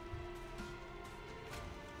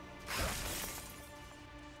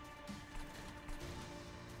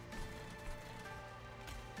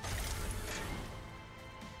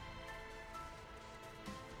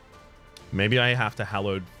 Maybe I have to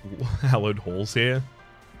hallowed halls here.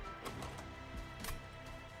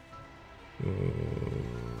 Oh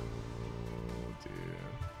dear.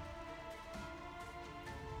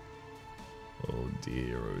 Oh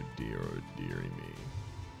dear, oh dear, oh dearie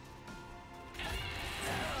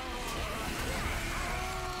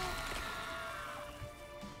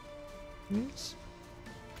me. It's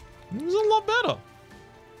a lot better.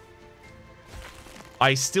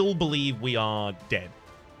 I still believe we are dead.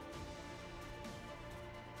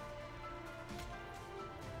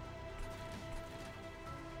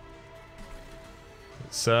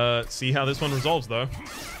 Let's see how this one resolves, though.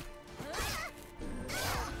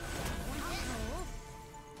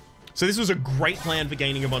 So this was a great plan for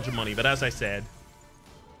gaining a bunch of money, but as I said,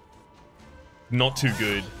 not too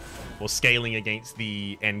good for scaling against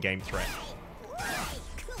the endgame threat.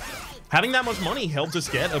 Having that much money helped us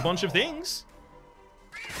get a bunch of things,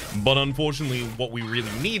 but unfortunately, what we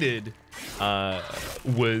really needed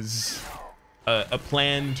was a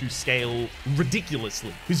plan to scale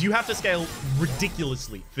ridiculously, because you have to scale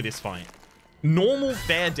ridiculously for this fight. Normal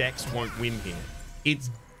fair decks won't win here. It's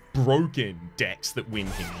broken decks that win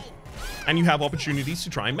here, and you have opportunities to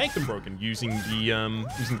try and make them broken using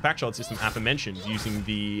the pack shard system aforementioned, using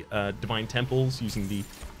the divine temples, using the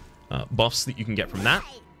buffs that you can get from that.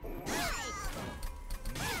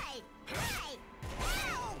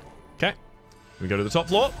 Okay, we go to the top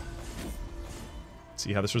floor.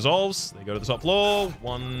 See how this resolves. They go to the top floor.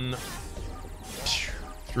 One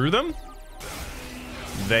through them.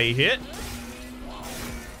 They hit.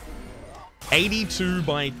 82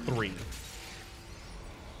 by 3.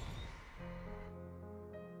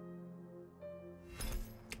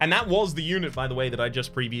 And that was the unit, by the way, that I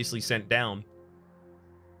just previously sent down.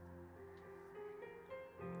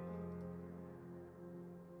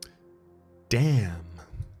 Damn.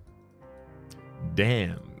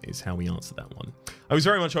 Damn is how we answer that one. I was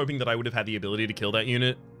very much hoping that I would have had the ability to kill that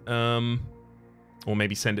unit. Or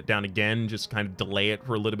maybe send it down again, just kind of delay it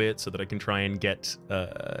for a little bit so that I can try and get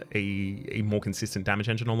a more consistent damage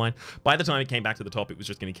engine online. By the time it came back to the top, it was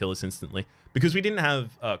just going to kill us instantly. Because we didn't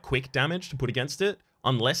have quick damage to put against it,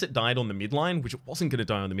 unless it died on the midline, which it wasn't going to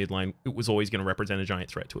die on the midline, it was always going to represent a giant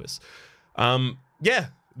threat to us. Yeah,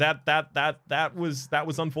 That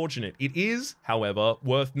was unfortunate. It is, however,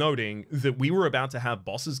 worth noting that we were about to have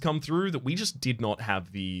bosses come through that we just did not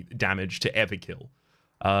have the damage to ever kill.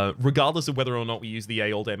 Regardless of whether or not we use the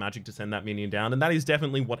A all day magic to send that minion down, and that is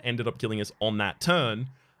definitely what ended up killing us on that turn.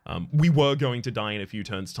 We were going to die in a few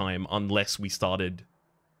turns' time unless we started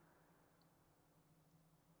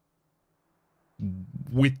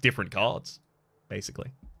with different cards,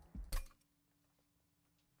 basically.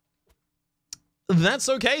 That's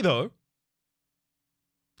okay, though.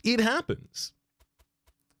 It happens.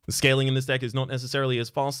 The scaling in this deck is not necessarily as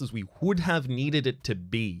fast as we would have needed it to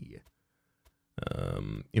be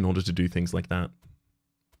in order to do things like that.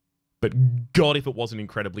 But God, if it wasn't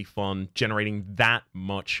incredibly fun, generating that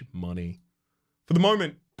much money. For the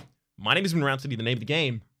moment, my name has been Rhapsody. The name of the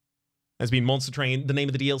game has been Monster Train. The name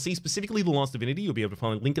of the DLC, specifically The Last Divinity. You'll be able to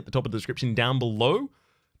find a link at the top of the description down below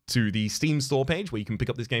to the Steam store page where you can pick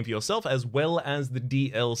up this game for yourself, as well as the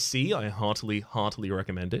DLC. I heartily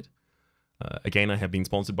recommend it. Again, I have been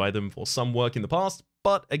sponsored by them for some work in the past,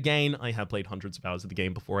 but again, I have played hundreds of hours of the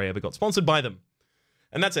game before I ever got sponsored by them.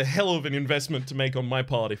 And that's a hell of an investment to make on my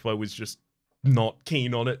part if I was just not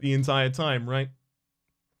keen on it the entire time, right?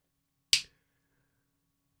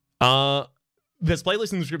 There's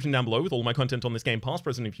playlists in the description down below with all my content on this game, past,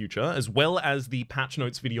 present, and future, as well as the patch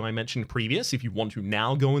notes video I mentioned previous, if you want to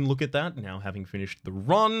now go and look at that, now having finished the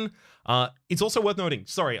run. It's also worth noting,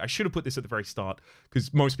 sorry, I should have put this at the very start,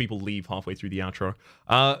 because most people leave halfway through the outro.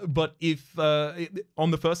 But if, on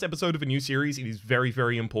the first episode of a new series, it is very,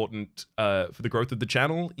 very important for the growth of the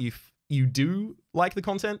channel, if you do like the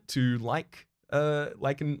content, to like and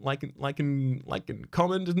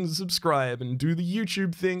comment and subscribe and do the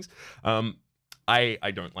YouTube things.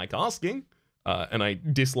 I don't like asking, and I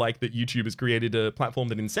dislike that YouTube has created a platform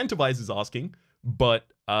that incentivizes asking, but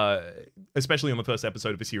especially on the first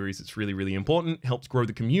episode of a series, it's really, really important, helps grow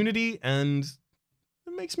the community, and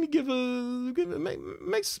it makes me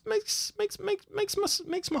makes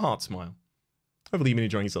my heart smile. Hopefully you've been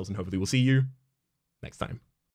enjoying yourselves, and hopefully we'll see you next time.